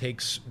time. It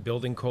takes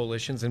building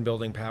coalitions and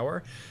building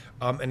power.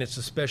 And it's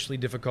especially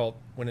difficult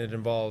when it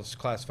involves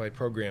classified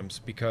programs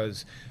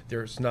because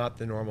there's not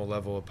the normal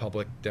level of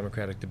public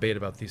democratic debate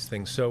about these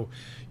things. So,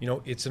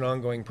 it's an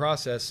ongoing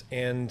process.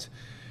 And,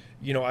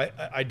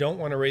 I don't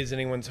want to raise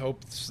anyone's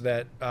hopes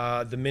that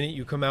the minute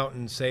you come out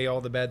and say all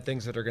the bad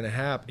things that are going to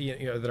happen,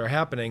 that are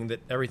happening,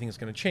 that everything's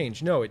going to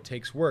change. No, it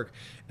takes work.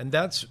 And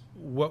that's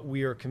what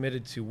we are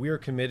committed to. We are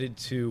committed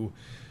to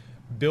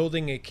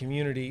building a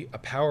community, a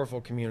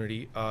powerful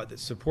community that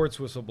supports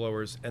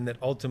whistleblowers and that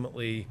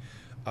ultimately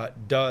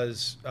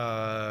does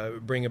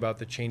bring about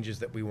the changes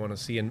that we want to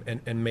see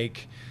and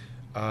make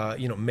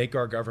make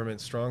our government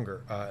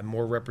stronger and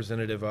more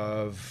representative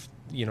of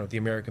the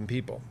American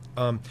people.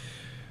 I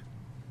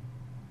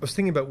was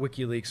thinking about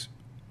WikiLeaks,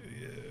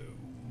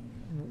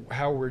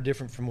 how we're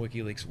different from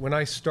WikiLeaks. When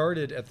I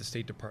started at the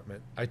State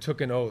Department, I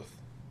took an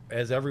oath,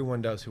 as everyone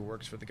does who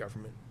works for the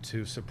government,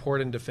 to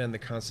support and defend the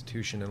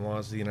Constitution and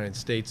laws of the United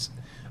States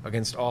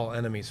against all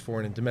enemies,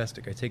 foreign and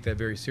domestic. I take that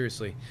very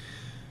seriously.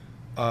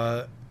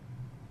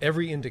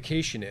 Every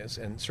indication is,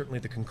 and certainly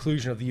the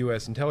conclusion of the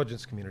U.S.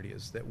 intelligence community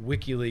is, that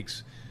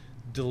WikiLeaks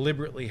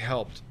deliberately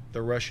helped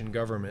the Russian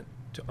government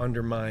to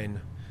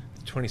undermine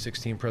the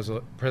 2016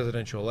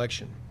 presidential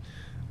election.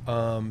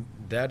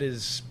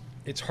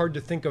 It's hard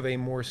to think of a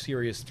more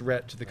serious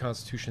threat to the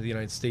Constitution of the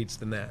United States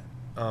than that.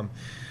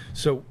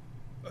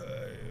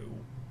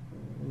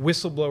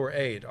 Whistleblower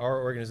Aid,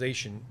 our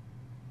organization,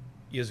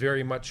 is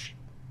very much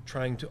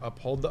trying to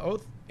uphold the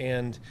oath,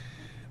 and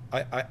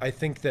I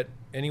think that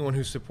anyone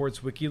who supports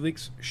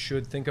WikiLeaks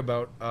should think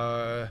about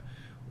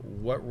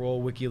what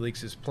role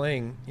WikiLeaks is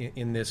playing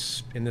in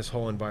this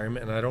whole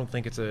environment, and I don't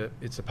think it's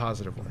a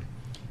positive one.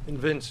 And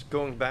Vince,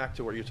 going back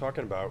to what you're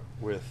talking about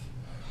with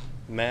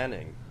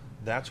Manning,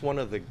 that's one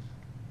of the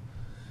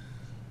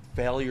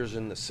failures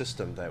in the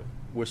system that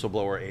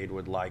Whistleblower Aid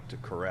would like to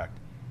correct.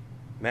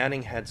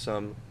 Manning had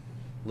some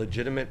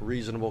legitimate,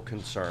 reasonable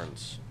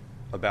concerns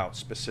about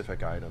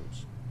specific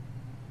items.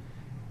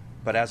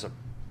 But as a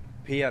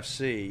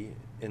PFC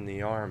in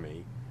the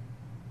Army,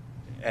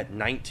 at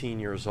 19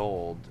 years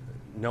old,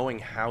 knowing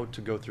how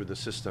to go through the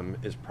system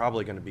is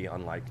probably going to be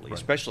unlikely, right,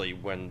 especially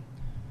when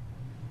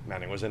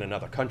Manning was in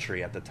another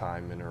country at the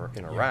time in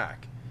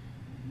Iraq.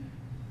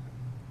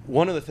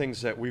 One of the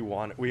things that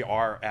we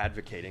are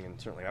advocating, and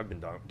certainly I've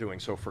been doing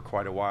so for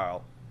quite a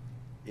while,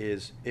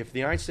 is if the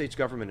United States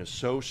government is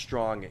so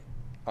strong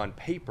on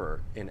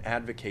paper in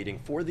advocating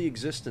for the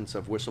existence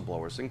of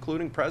whistleblowers,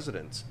 including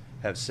presidents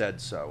have said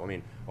so. I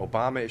mean,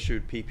 Obama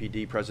issued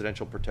PPD,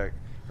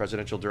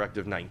 Presidential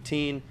Directive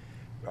 19.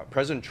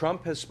 President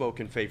Trump has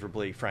spoken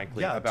favorably,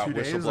 frankly, about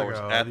whistleblowers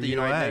at the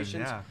United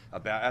Nations,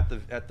 about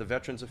at the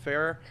Veterans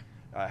Affairs.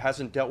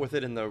 Hasn't dealt with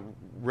it in the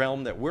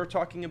realm that we're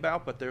talking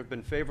about, but there have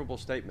been favorable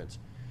statements.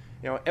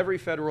 Every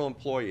federal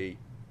employee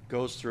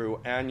goes through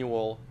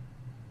annual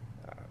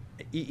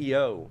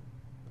EEO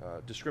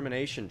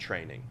discrimination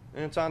training,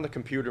 and it's on the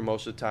computer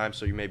most of the time,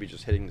 so you may be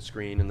just hitting the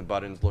screen and the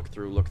buttons, look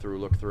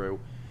through.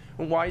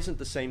 And why isn't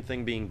the same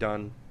thing being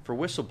done for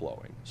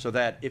whistleblowing? So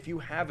that if you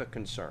have a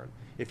concern,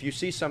 if you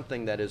see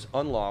something that is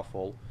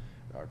unlawful,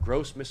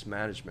 gross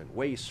mismanagement,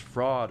 waste,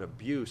 fraud,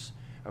 abuse,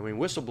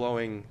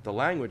 whistleblowing, the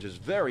language is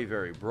very,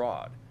 very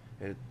broad.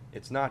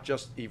 It's not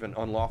just even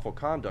unlawful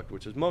conduct,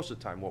 which is most of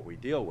the time what we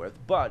deal with,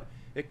 but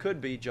it could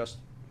be just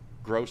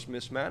gross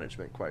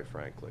mismanagement, quite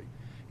frankly.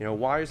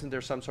 Why isn't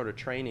there some sort of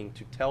training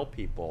to tell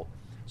people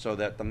so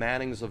that the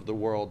Mannings of the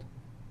world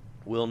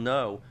will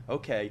know,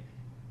 okay,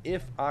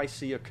 if I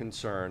see a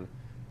concern,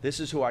 this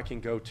is who I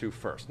can go to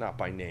first. Not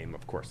by name,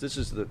 of course. This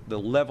is the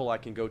level I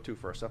can go to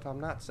first. If I'm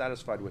not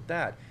satisfied with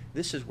that,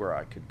 this is where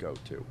I could go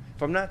to.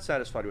 If I'm not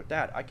satisfied with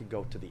that, I could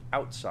go to the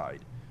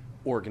outside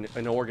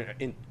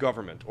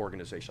government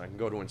organization. I can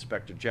go to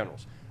inspector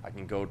generals. I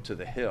can go to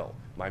the Hill,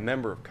 my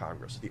member of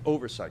Congress, the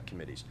oversight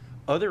committees,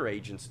 other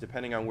agents,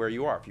 depending on where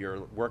you are. If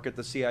you work at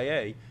the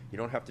CIA, you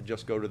don't have to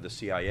just go to the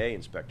CIA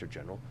Inspector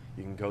General.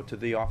 You can go to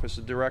the Office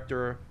of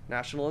Director,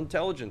 National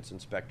Intelligence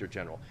Inspector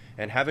General.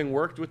 And having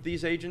worked with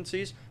these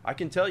agencies, I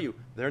can tell you,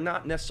 they're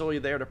not necessarily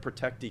there to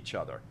protect each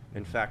other.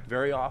 In fact,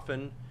 very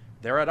often,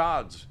 they're at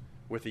odds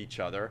with each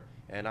other.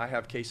 And I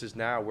have cases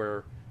now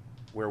where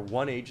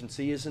one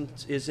agency is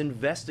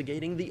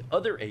investigating the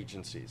other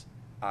agency's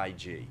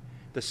IG.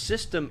 The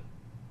system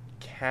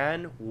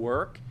can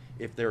work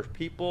if there are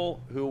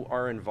people who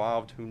are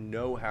involved who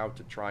know how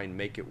to try and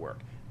make it work.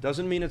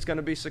 Doesn't mean it's going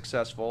to be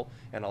successful,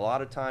 and a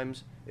lot of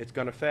times it's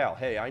going to fail.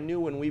 Hey, I knew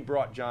when we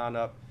brought John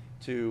up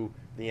to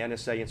the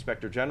NSA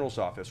Inspector General's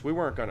office, we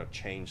weren't going to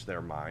change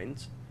their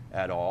minds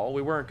at all.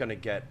 We weren't going to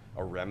get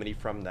a remedy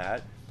from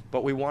that,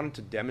 but we wanted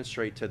to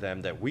demonstrate to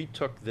them that we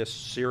took this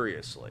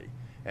seriously,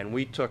 and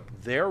we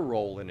took their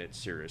role in it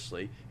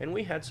seriously, and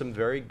we had some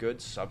very good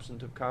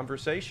substantive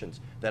conversations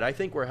that I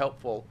think were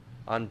helpful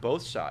on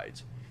both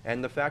sides.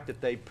 And the fact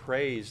that they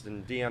praised,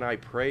 and DNI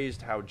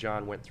praised how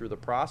John went through the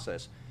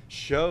process,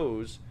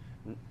 shows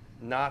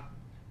not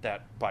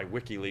that by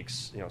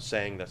WikiLeaks,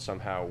 saying that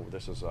somehow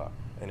this is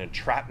an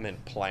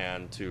entrapment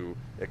plan to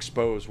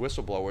expose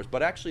whistleblowers,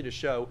 but actually to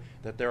show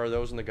that there are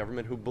those in the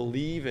government who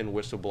believe in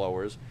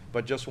whistleblowers,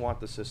 but just want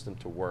the system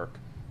to work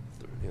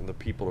and the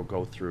people to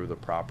go through the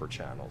proper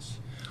channels.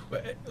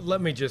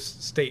 Let me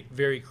just state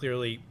very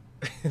clearly,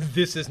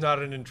 this is not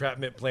an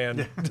entrapment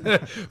plan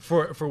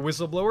for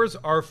whistleblowers.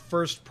 Our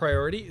first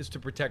priority is to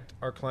protect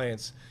our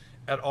clients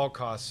at all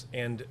costs,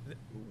 and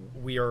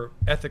we are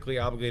ethically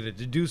obligated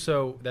to do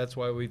so. That's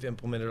why we've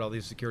implemented all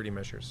these security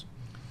measures.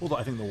 Well,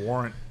 I think the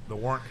warrant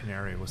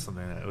canary was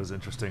something that was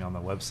interesting on the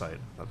website.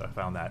 I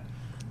found that.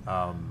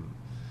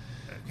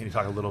 Can you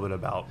talk a little bit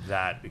about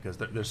that? Because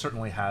there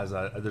certainly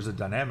there's a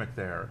dynamic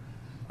there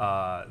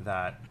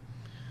that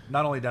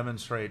not only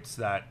demonstrates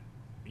that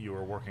you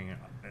are working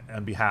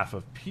on behalf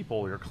of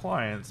people, your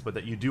clients, but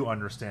that you do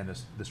understand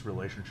this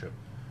relationship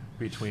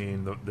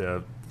between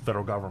the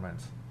federal government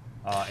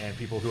and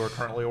people who are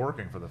currently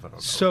working for the federal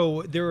government.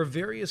 So there are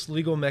various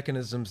legal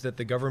mechanisms that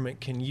the government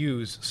can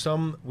use,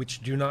 some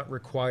which do not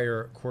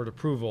require court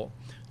approval,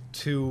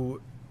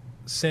 to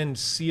send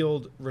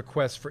sealed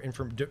requests for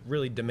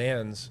really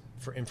demands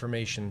for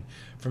information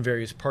from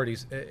various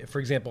parties. For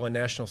example, a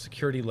national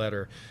security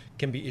letter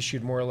can be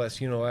issued more or less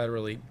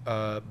unilaterally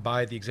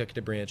by the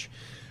executive branch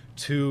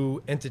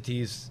to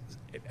entities,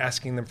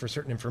 asking them for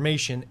certain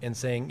information and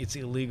saying it's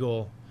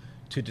illegal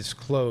to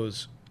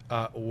disclose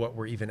what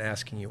we're even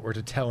asking you, or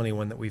to tell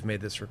anyone that we've made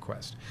this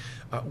request.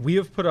 We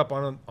have put up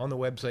on the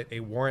website a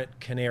warrant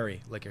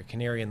canary, like a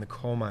canary in the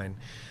coal mine.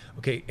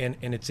 Okay, and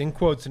it's in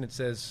quotes, and it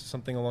says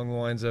something along the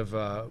lines of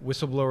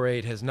Whistleblower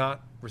Aid has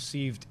not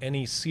received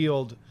any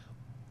sealed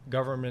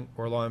government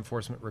or law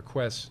enforcement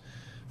requests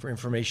for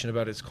information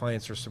about its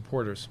clients or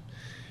supporters.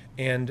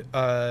 And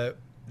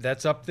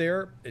that's up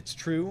there. It's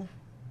true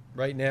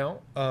right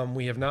now.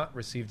 We have not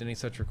received any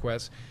such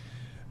requests.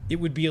 It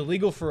would be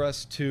illegal for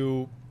us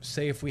to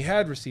say if we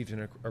had received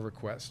a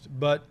request,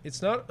 but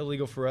it's not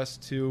illegal for us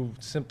to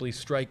simply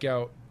strike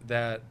out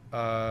that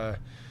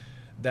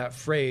that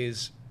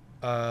phrase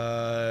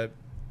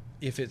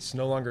if it's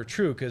no longer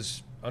true,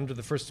 because under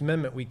the First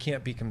Amendment, we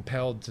can't be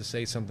compelled to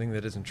say something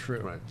that isn't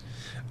true.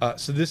 Right.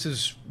 So this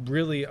is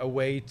really a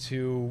way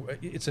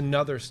it's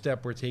another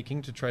step we're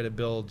taking to try to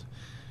build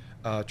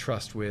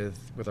trust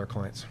with our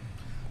clients.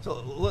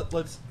 So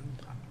let's.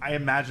 I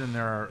imagine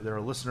there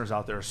are listeners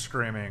out there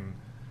screaming,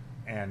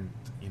 and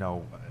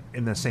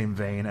in the same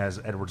vein as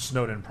Edward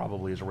Snowden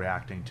probably is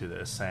reacting to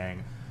this,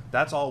 saying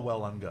that's all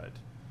well and good,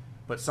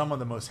 but some of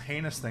the most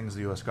heinous things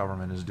the U.S.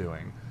 government is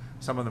doing,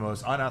 some of the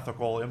most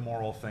unethical,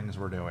 immoral things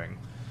we're doing,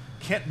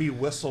 can't be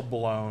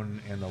whistleblown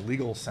in the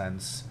legal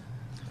sense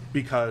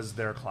because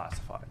they're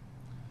classified.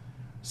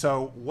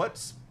 So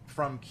what's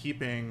from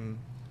keeping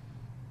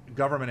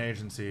government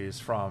agencies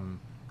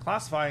from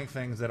classifying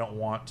things they don't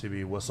want to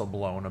be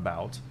whistleblown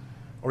about,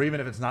 or even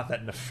if it's not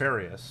that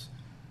nefarious,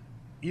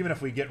 even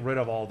if we get rid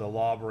of all the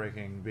law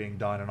breaking being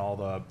done and all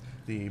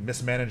the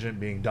mismanagement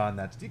being done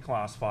that's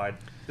declassified,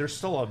 there's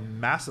still a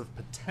massive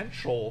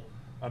potential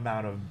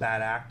amount of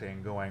bad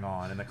acting going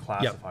on in the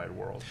classified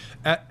world.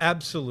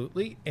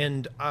 Absolutely.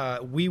 And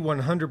we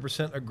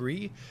 100%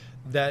 agree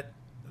that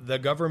the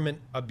government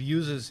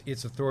abuses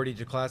its authority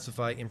to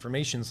classify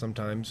information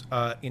sometimes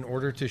in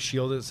order to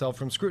shield itself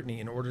from scrutiny,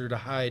 in order to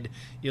hide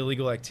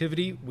illegal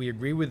activity. We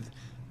agree with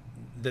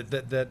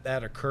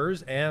that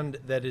occurs, and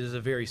that is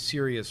a very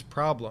serious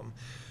problem.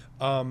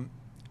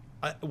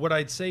 What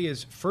I'd say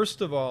is,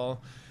 first of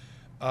all,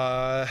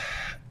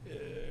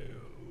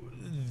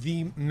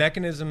 the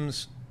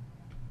mechanisms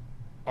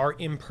are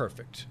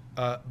imperfect,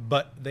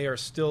 but they are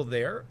still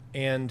there.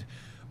 And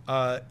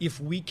if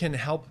we can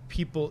help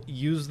people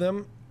use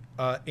them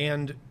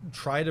and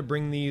try to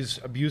bring these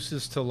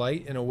abuses to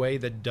light in a way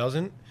that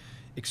doesn't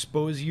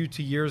expose you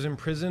to years in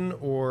prison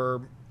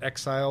or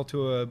exile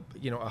to a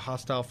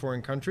hostile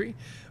foreign country,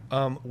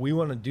 we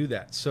want to do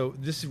that. So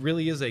this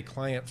really is a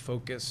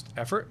client-focused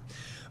effort.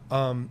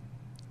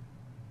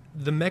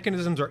 The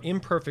mechanisms are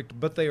imperfect,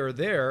 but they are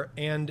there,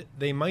 and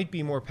they might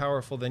be more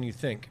powerful than you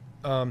think.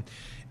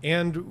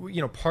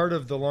 And part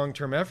of the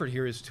long-term effort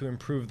here is to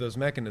improve those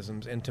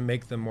mechanisms and to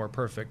make them more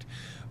perfect.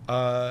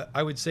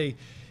 I would say,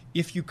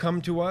 if you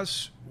come to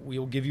us,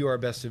 we'll give you our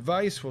best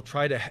advice. We'll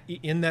try to,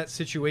 in that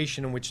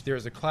situation in which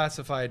there's a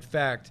classified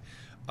fact,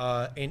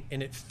 and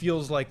it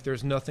feels like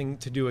there's nothing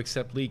to do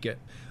except leak it,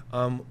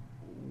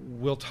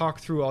 we'll talk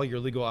through all your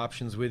legal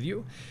options with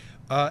you.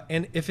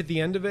 And if at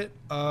the end of it,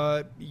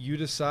 you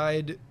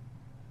decide,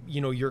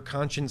 your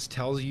conscience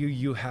tells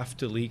you have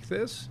to leak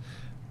this,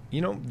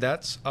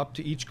 that's up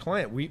to each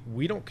client.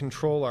 We don't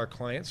control our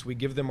clients. We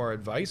give them our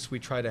advice. We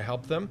try to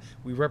help them.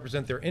 We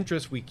represent their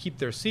interests. We keep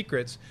their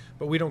secrets,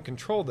 but we don't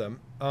control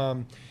them.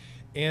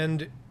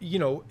 And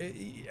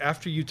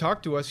after you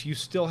talk to us, you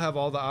still have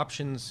all the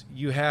options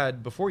you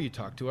had before you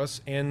talked to us.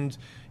 And,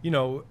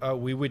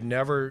 we would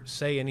never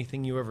say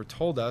anything you ever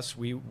told us.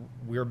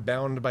 We're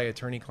bound by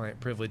attorney-client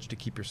privilege to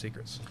keep your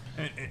secrets.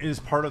 And is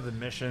part of the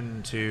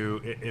mission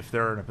to, if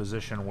they're in a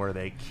position where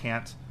they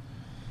can't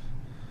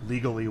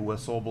legally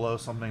whistleblow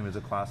something as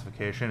a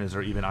classification, is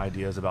there even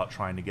ideas about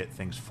trying to get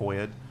things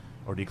FOIA'd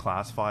or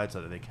declassified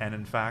so that they can,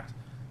 in fact,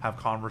 have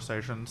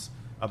conversations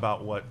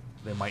about what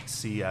they might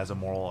see as a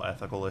moral,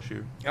 ethical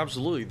issue?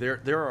 Absolutely.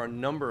 There are a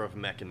number of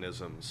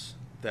mechanisms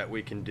that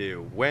we can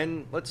do.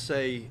 When, let's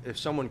say, if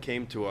someone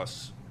came to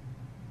us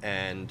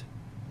and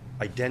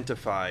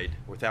identified,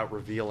 without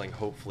revealing,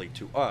 hopefully,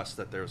 to us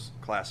that there's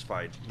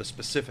the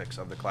specifics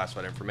of the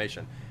classified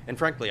information, and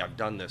frankly, I've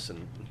done this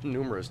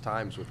numerous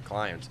times with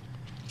clients,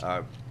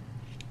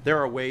 there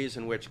are ways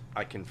in which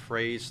I can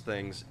phrase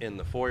things in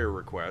the FOIA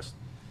request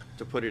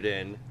to put it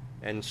in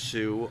and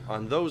sue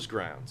on those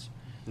grounds.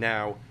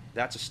 Now,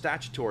 that's a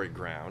statutory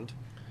ground.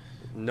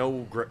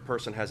 No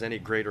person has any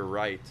greater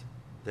right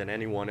than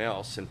anyone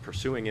else in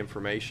pursuing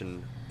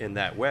information in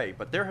that way.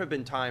 But there have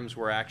been times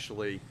where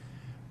actually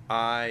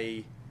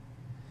I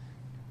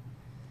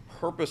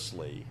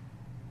purposely,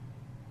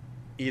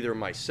 either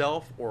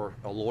myself or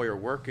a lawyer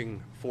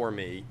working for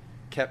me,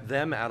 kept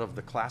them out of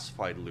the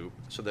classified loop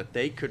so that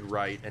they could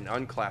write an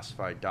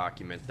unclassified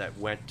document that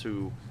went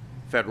to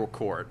federal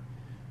court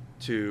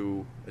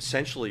to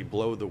essentially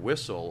blow the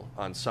whistle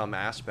on some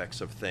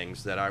aspects of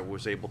things that I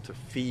was able to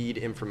feed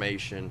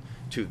information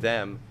to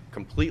them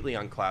completely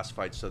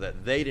unclassified so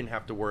that they didn't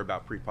have to worry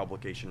about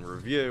pre-publication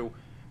review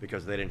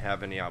because they didn't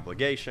have any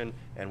obligation,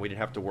 and we didn't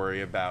have to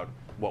worry about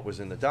what was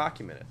in the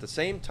document. At the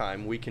same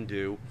time, we can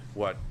do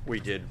what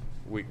we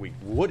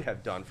would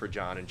have done for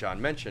John, and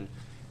John mentioned,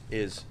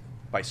 is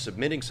by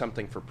submitting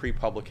something for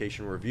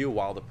pre-publication review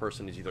while the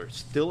person is either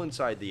still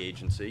inside the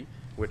agency,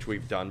 which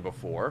we've done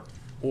before,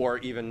 or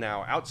even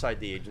now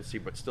outside the agency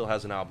but still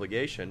has an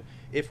obligation.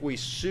 If we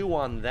sue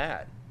on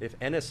that, if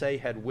NSA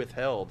had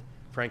withheld,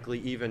 frankly,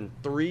 even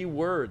 3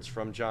 words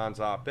from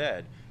John's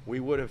op-ed, we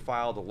would have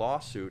filed a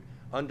lawsuit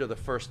under the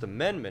First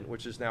Amendment,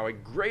 which is now a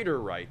greater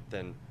right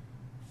than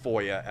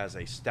FOIA as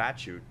a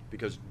statute,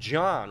 because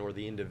John, or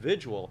the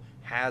individual,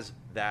 has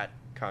that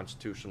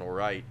constitutional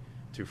right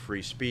to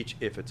free speech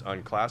if it's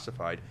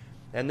unclassified.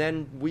 And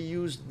then we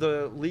use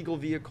the legal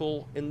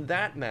vehicle in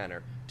that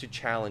manner to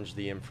challenge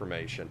the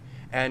information.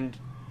 And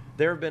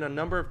there have been a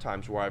number of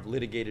times where I've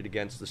litigated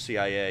against the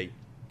CIA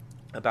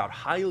about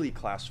highly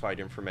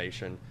classified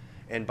information,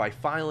 and by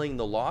filing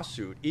the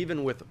lawsuit,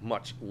 even with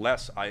much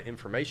less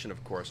information,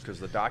 of course, because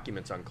the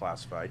document's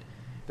unclassified,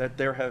 that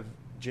there have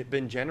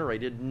been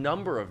generated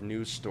number of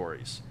news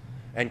stories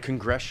and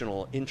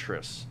congressional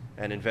interests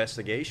and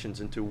investigations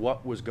into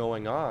what was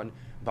going on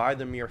by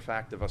the mere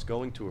fact of us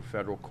going to a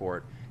federal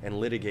court and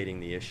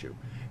litigating the issue.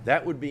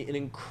 That would be an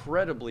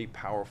incredibly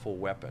powerful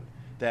weapon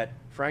that,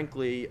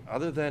 frankly,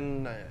 other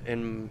than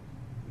in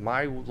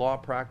my law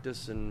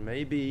practice and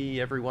maybe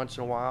every once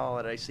in a while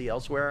that I see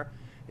elsewhere,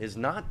 is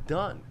not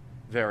done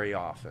very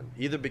often,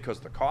 either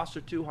because the costs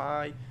are too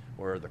high,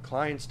 or the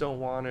clients don't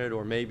want it,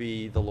 or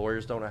maybe the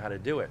lawyers don't know how to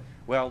do it.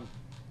 Well,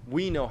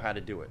 we know how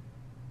to do it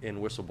in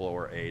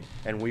Whistleblower Aid,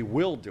 and we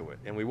will do it,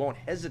 and we won't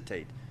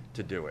hesitate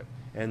to do it.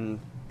 And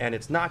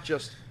it's not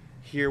just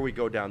here we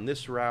go down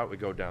this route, we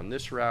go down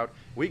this route.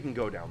 We can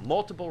go down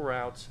multiple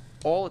routes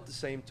all at the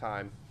same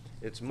time.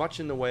 It's much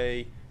in the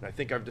way, and I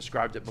think I've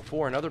described it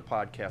before in other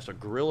podcasts, a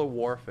guerrilla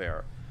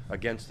warfare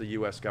against the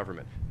U.S.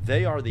 government.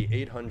 They are the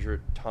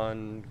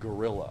 800-ton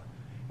gorilla.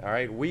 All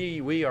right,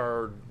 we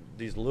are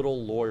these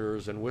little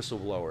lawyers and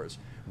whistleblowers.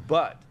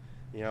 But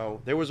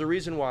there was a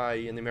reason why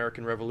in the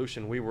American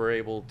Revolution we were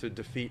able to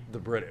defeat the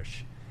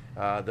British,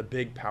 the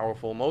big,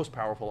 powerful, most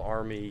powerful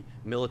army,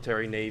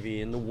 military,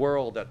 navy in the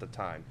world at the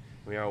time.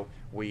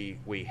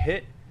 We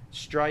hit,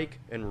 strike,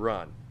 and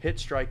run. Hit,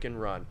 strike,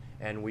 and run.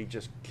 And we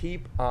just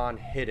keep on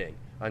hitting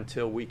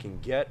until we can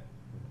get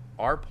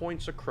our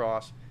points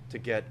across to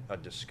get a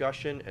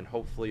discussion and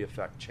hopefully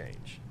affect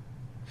change.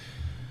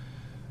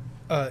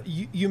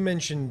 You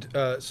mentioned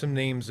some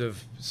names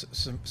of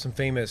some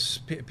famous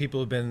people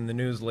who've been in the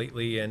news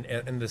lately,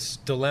 and this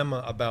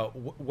dilemma about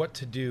what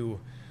to do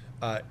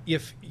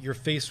if you're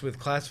faced with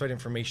classified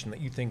information that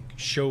you think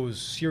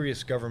shows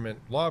serious government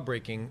law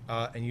breaking,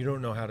 and you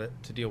don't know how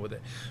to deal with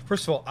it.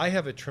 First of all, I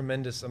have a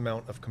tremendous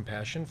amount of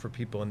compassion for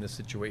people in this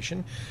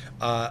situation.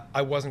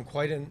 I wasn't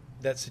quite in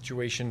that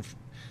situation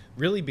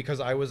really because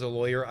I was a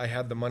lawyer. I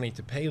had the money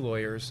to pay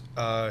lawyers.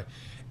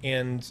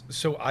 And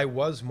so I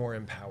was more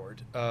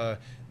empowered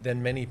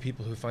than many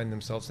people who find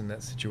themselves in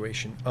that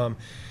situation.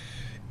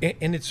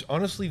 And it's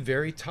honestly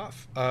very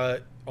tough.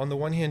 On the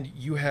one hand,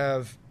 you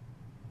have,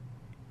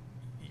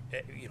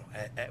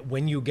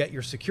 when you get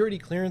your security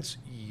clearance,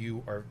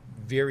 you are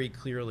very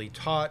clearly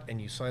taught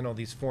and you sign all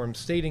these forms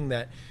stating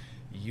that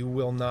you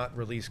will not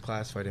release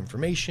classified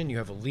information. You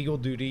have a legal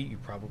duty. You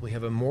probably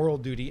have a moral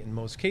duty in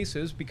most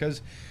cases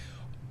because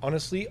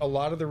honestly, a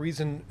lot of the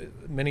reason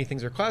many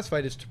things are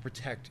classified is to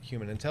protect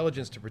human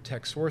intelligence, to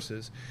protect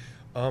sources.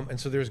 And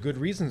so there's good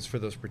reasons for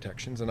those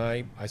protections, and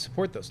I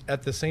support those.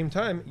 At the same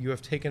time, you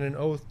have taken an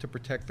oath to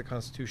protect the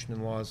Constitution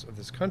and laws of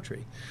this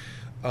country.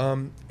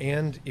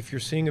 And if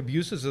you're seeing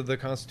abuses of the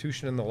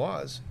Constitution and the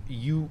laws,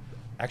 you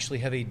actually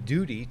have a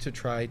duty to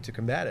try to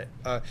combat it.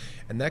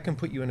 And that can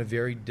put you in a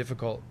very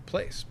difficult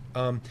place.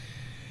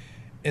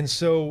 And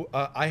so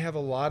I have a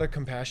lot of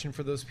compassion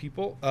for those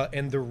people.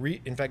 And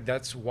in fact,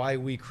 that's why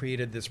we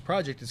created this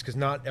project, is because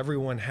not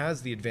everyone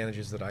has the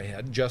advantages that I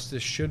had.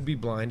 Justice should be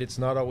blind. It's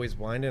not always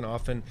blind. And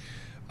often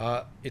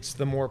it's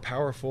the more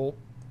powerful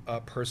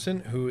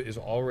person who is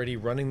already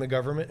running the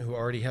government, who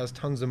already has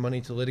tons of money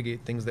to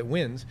litigate things, that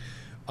wins.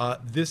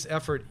 This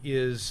effort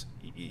is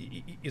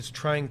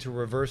trying to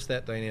reverse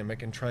that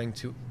dynamic and trying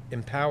to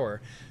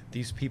empower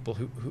these people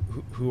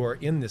who are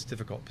in this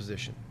difficult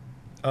position.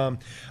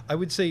 I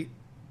would say,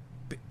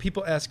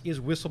 people ask, is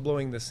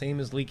whistleblowing the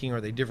same as leaking?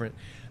 Are they different?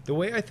 The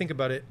way I think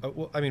about it,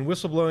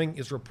 whistleblowing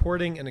is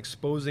reporting and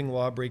exposing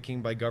law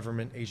breaking by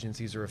government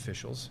agencies or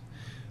officials.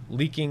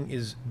 Leaking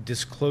is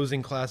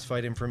disclosing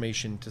classified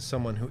information to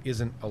someone who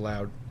isn't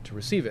allowed to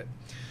receive it.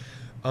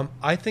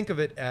 I think of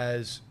it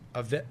as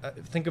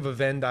think of a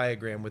Venn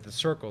diagram with the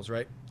circles,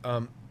 right?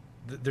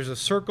 There's a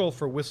circle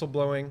for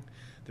whistleblowing,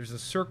 there's a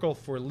circle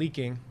for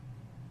leaking,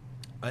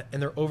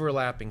 and they're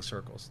overlapping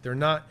circles. They're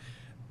not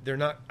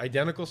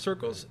identical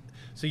circles.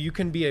 So you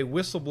can be a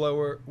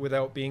whistleblower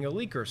without being a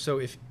leaker. So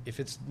if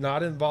it's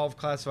not involved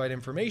classified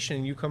information,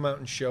 and you come out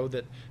and show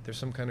that there's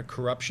some kind of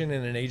corruption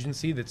in an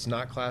agency that's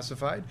not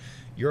classified,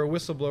 you're a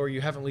whistleblower, you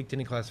haven't leaked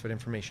any classified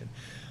information.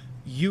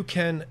 You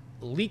can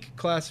leak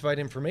classified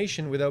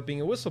information without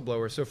being a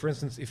whistleblower. So for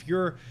instance, if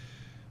you're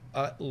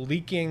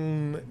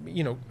leaking,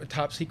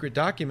 top secret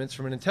documents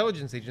from an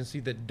intelligence agency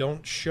that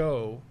don't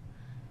show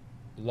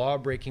law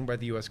breaking by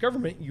the U.S.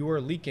 government, you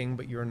are leaking,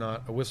 but you're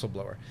not a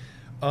whistleblower.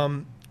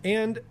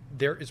 And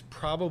there is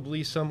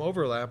probably some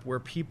overlap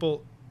where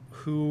people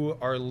who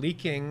are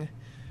leaking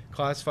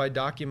classified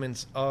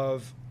documents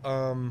of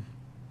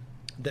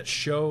that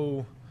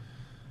show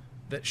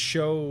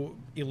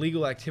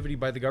illegal activity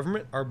by the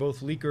government are both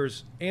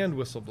leakers and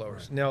whistleblowers.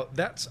 Right. Now,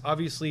 that's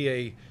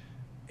obviously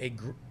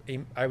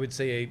I would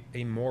say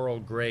a moral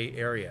gray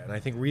area, and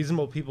I think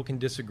reasonable people can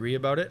disagree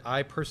about it.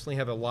 I personally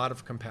have a lot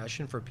of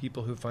compassion for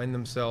people who find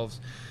themselves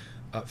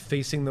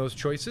facing those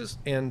choices,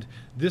 and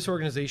this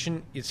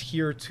organization is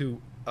here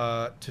to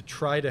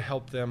try to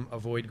help them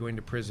avoid going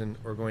to prison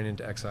or going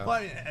into exile.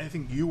 Well, I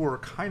think you were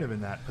kind of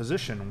in that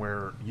position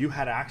where you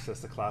had access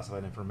to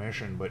classified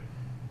information, but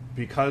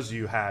because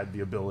you had the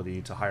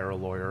ability to hire a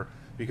lawyer,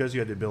 because you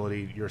had the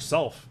ability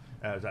yourself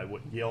as a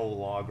Yale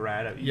Law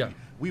grad. Yeah.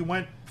 We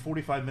went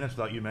 45 minutes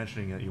without you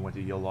mentioning that you went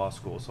to Yale Law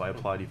School, so I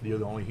applaud you. You're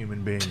the only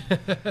human being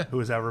who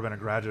has ever been a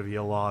graduate of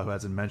Yale Law who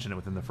hasn't mentioned it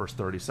within the first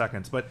 30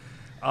 seconds. But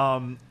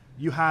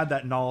you had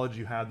that knowledge,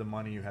 you had the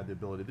money, you had the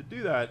ability to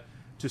do that,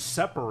 to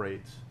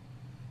separate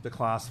the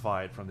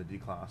classified from the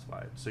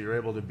declassified. So you're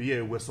able to be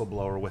a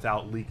whistleblower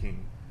without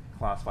leaking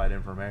classified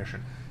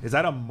information. Is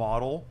that a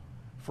model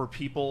for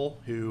people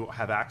who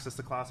have access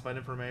to classified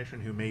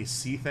information, who may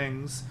see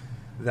things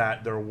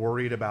that they're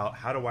worried about?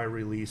 How do I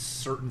release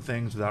certain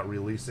things without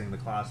releasing the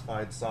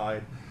classified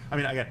side? I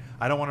mean, again,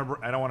 I don't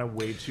want to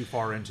wade too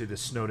far into the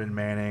Snowden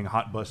Manning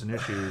hot button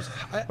issues,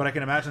 but I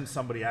can imagine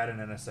somebody at an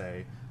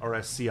NSA or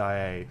a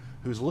CIA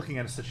who's looking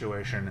at a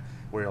situation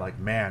where you're like,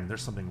 man,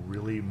 there's something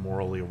really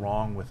morally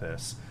wrong with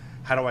this.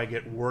 How do I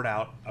get word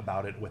out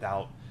about it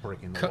without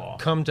breaking the law?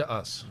 Come to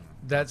us.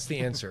 That's the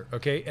answer.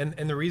 Okay, and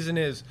the reason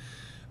is,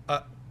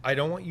 I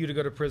don't want you to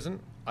go to prison.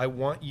 I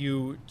want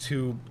you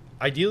to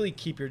ideally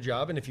keep your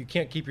job, and if you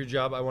can't keep your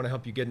job, I want to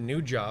help you get a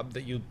new job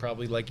that you'd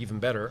probably like even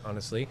better,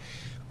 honestly.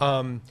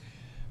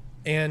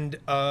 And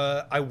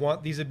I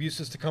want these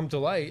abuses to come to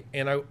light,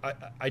 and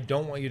I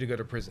don't want you to go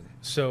to prison.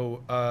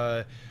 So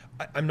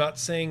I'm not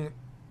saying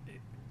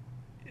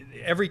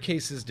every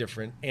case is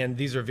different, and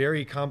these are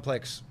very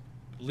complex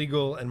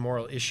legal and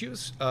moral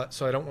issues,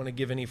 so I don't want to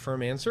give any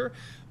firm answer,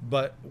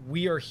 but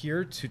we are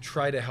here to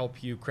try to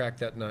help you crack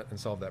that nut and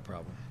solve that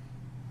problem.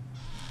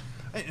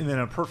 And in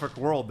a perfect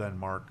world then,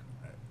 Mark,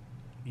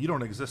 you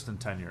don't exist in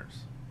 10 years.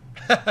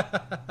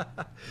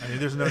 I mean,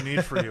 there's no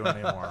need for you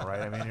anymore,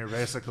 right? I mean, you're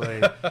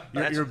basically,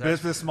 your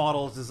business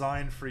model is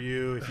designed for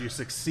you, if you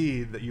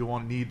succeed, that you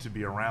won't need to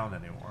be around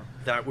anymore.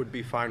 That would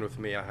be fine with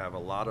me. I have a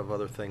lot of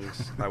other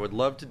things I would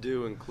love to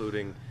do,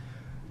 including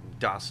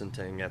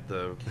docenting at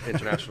the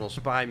International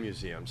Spy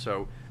Museum.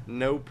 So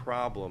no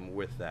problem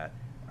with that.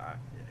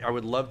 I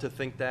would love to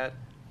think that.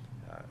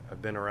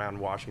 I've been around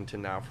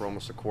Washington now for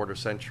almost a quarter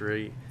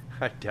century.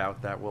 I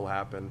doubt that will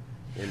happen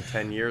in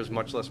 10 years,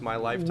 much less my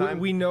lifetime.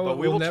 We know but it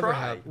we will will never try.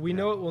 happen. We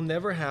know it will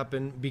never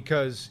happen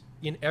because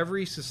in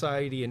every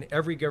society, in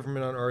every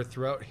government on earth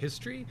throughout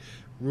history,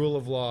 rule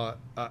of law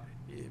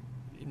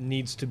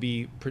needs to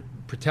be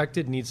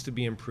protected, needs to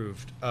be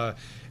improved.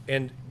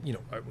 And you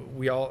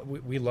know,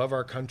 we love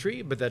our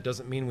country, but that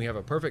doesn't mean we have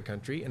a perfect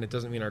country, and it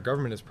doesn't mean our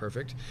government is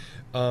perfect.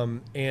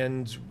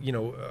 And you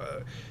know,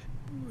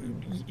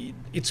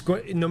 it's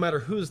going. No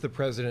matter who's the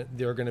president,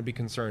 there are going to be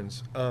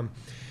concerns.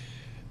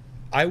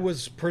 I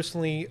was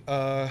personally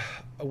a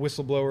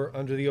whistleblower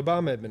under the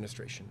Obama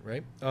administration,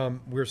 right?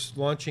 We're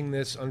launching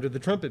this under the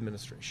Trump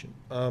administration.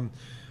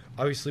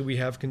 Obviously, we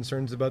have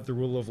concerns about the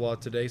rule of law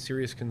today,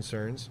 serious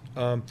concerns.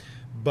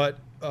 But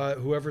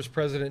whoever's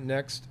president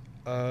next,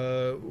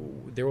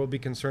 there will be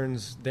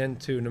concerns then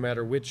too, no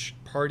matter which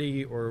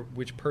party or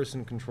which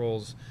person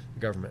controls the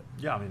government.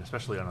 Yeah, I mean,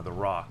 especially under The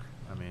Rock.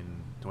 I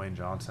mean, Dwayne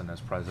Johnson as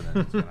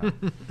president is going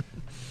to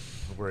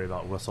worry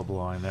about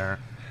whistleblowing there.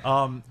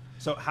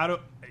 So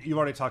you've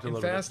already talked a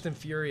little bit. Fast and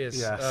Furious.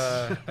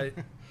 Yes.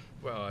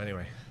 Well,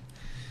 anyway.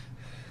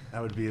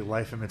 That would be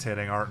life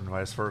imitating art and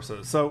vice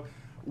versa. So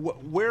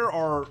where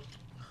are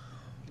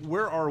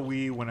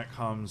we when it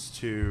comes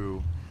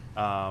to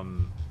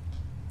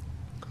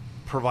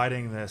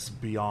providing this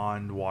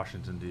beyond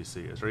Washington,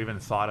 D.C.? Is there even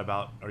thought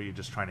about, are you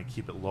just trying to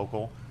keep it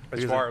local?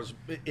 As far as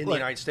in the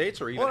United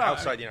States or even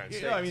outside the United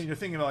States? I mean, you're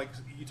thinking about,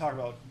 you talk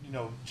about,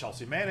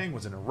 Chelsea Manning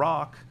was in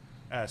Iraq,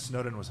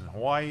 Snowden was in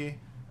Hawaii,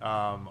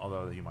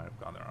 although he might have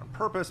gone there on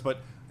purpose.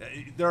 But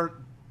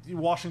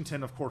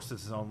Washington, of course,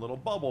 is his own little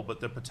bubble, but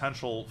the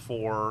potential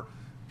for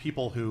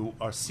people who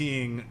are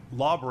seeing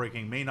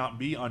lawbreaking may not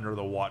be under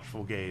the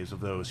watchful gaze of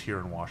those here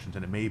in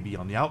Washington. It may be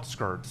on the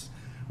outskirts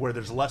where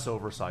there's less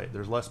oversight,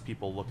 there's less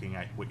people looking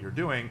at what you're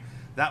doing.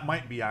 That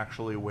might be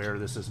actually where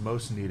this is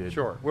most needed.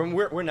 Sure.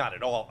 We're not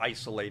at all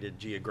isolated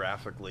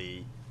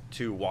geographically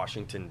to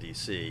Washington,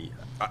 D.C.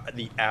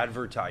 The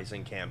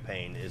advertising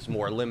campaign is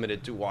more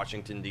limited to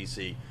Washington,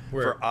 D.C.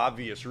 for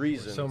obvious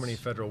reasons. So many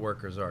federal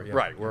workers are. Yeah.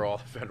 Right, where all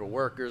the federal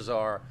workers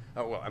are.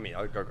 Well, I mean,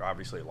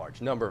 obviously a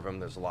large number of them.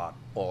 There's a lot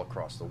all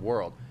across the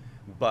world.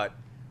 But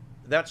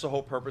that's the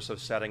whole purpose of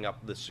setting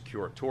up the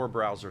secure Tor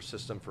browser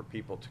system for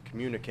people to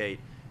communicate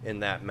in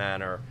that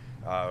manner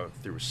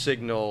through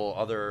Signal,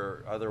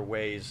 other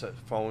ways,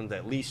 phone,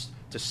 at least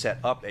to set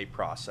up a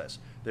process.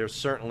 There's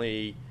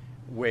certainly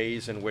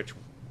ways in which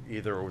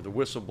either the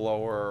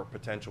whistleblower,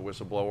 potential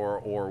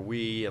whistleblower, or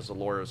we as the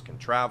lawyers can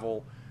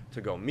travel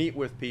to go meet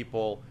with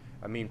people.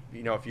 I mean,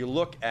 if you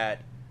look at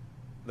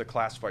the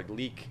classified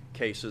leak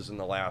cases in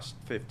the last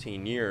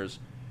 15 years,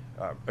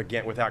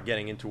 again, without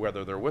getting into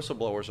whether they're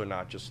whistleblowers or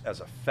not, just as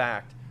a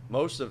fact,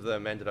 most of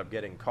them ended up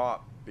getting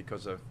caught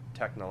because of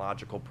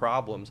technological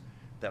problems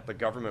that the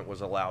government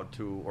was allowed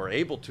to or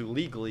able to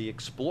legally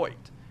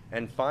exploit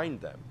and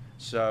find them.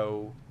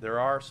 So there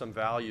are some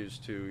values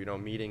to,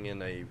 meeting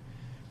in a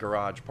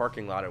garage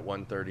parking lot at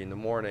 1:30 in the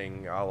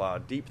morning, a la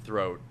Deep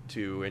Throat,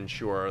 to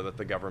ensure that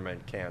the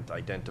government can't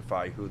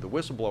identify who the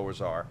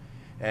whistleblowers are.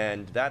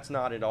 And that's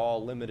not at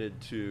all limited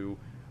to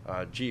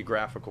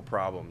geographical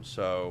problems.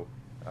 So,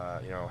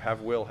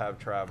 have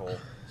travel,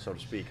 so to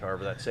speak,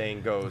 however that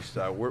saying goes.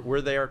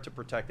 We're there to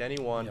protect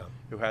anyone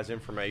who has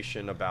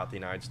information about the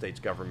United States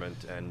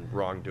government and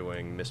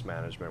wrongdoing,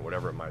 mismanagement,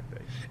 whatever it might be.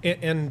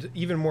 And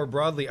even more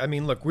broadly, I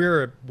mean, look,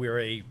 we're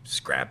a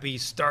scrappy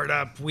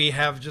startup. We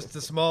have just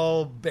a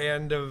small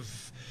band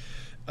of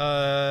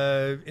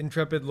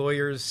intrepid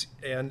lawyers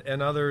and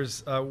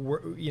others,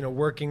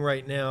 working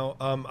right now.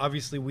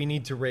 Obviously, we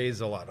need to raise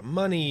a lot of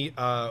money.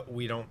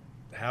 We don't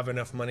have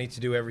enough money to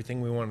do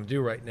everything we want to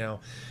do right now.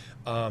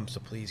 So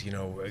please,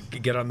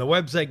 get on the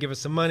website, give us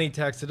some money,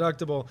 tax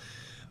deductible.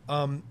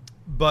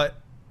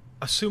 But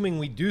assuming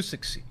we do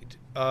succeed,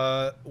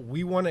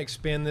 we want to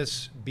expand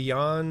this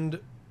beyond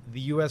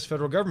the U.S.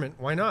 federal government.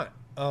 Why not?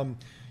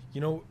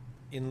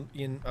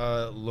 In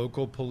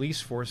local police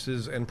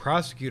forces and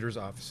prosecutors'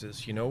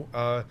 offices,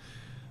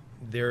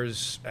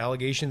 there's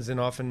allegations and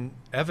often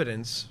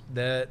evidence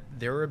that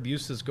there are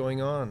abuses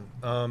going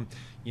on.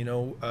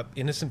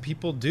 Innocent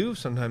people do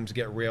sometimes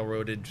get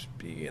railroaded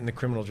in the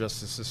criminal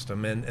justice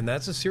system, and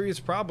that's a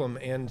serious problem.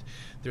 And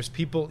there's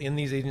people in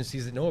these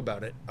agencies that know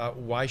about it.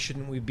 Why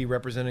shouldn't we be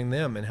representing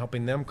them and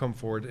helping them come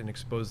forward and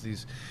expose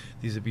these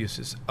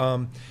abuses?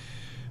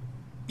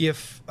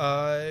 If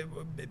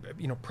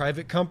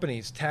private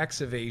companies, tax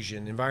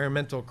evasion,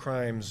 environmental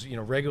crimes,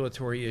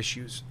 regulatory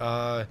issues,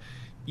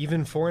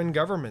 even foreign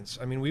governments.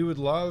 I mean, we would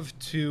love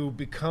to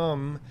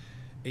become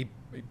a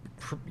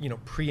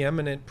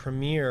preeminent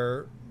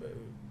premier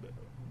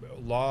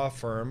law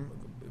firm,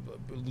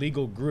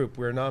 legal group.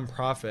 We're a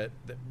nonprofit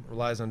that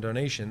relies on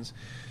donations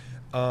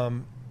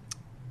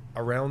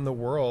around the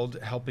world,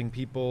 helping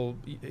people,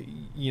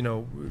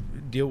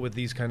 deal with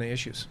these kind of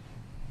issues.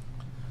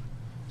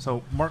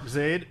 So Mark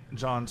Zaid,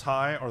 John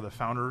Tye are the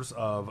founders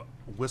of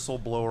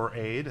Whistleblower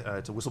Aid.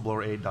 It's a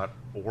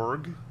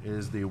whistleblower.org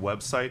is the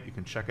website. You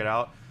can check it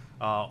out.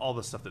 All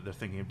the stuff that they're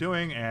thinking of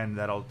doing, and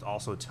that'll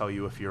also tell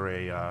you if you're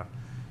a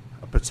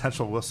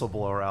potential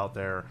whistleblower out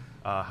there,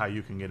 how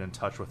you can get in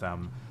touch with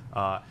them.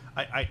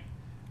 I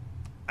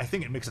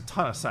think it makes a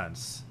ton of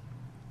sense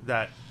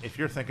that if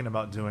you're thinking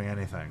about doing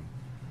anything,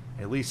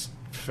 at least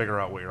figure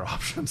out what your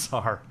options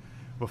are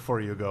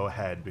before you go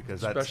ahead,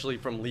 because especially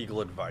from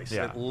legal advice.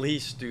 Yeah. At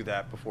least do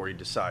that before you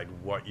decide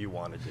what you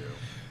want to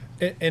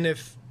do. And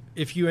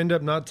if you end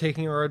up not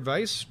taking our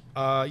advice,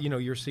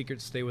 your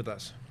secrets stay with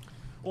us.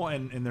 Well,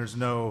 and there's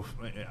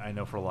I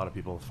know for a lot of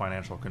people,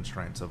 financial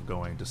constraints of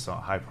going to some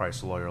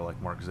high-priced lawyer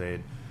like Mark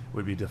Zaid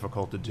would be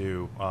difficult to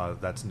do.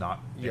 That's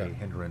not a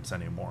hindrance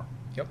anymore.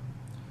 Yep.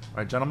 All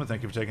right, gentlemen,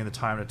 thank you for taking the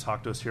time to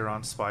talk to us here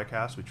on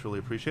Spycast. We truly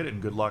appreciate it,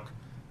 and good luck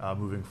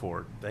moving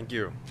forward. Thank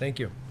you. Thank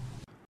you.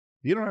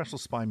 The International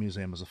Spy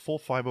Museum is a full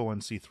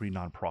 501c3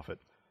 nonprofit.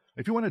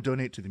 If you want to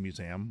donate to the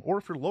museum, or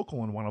if you're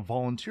local and want to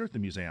volunteer at the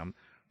museum,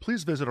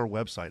 please visit our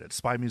website at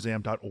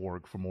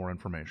spymuseum.org for more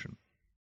information.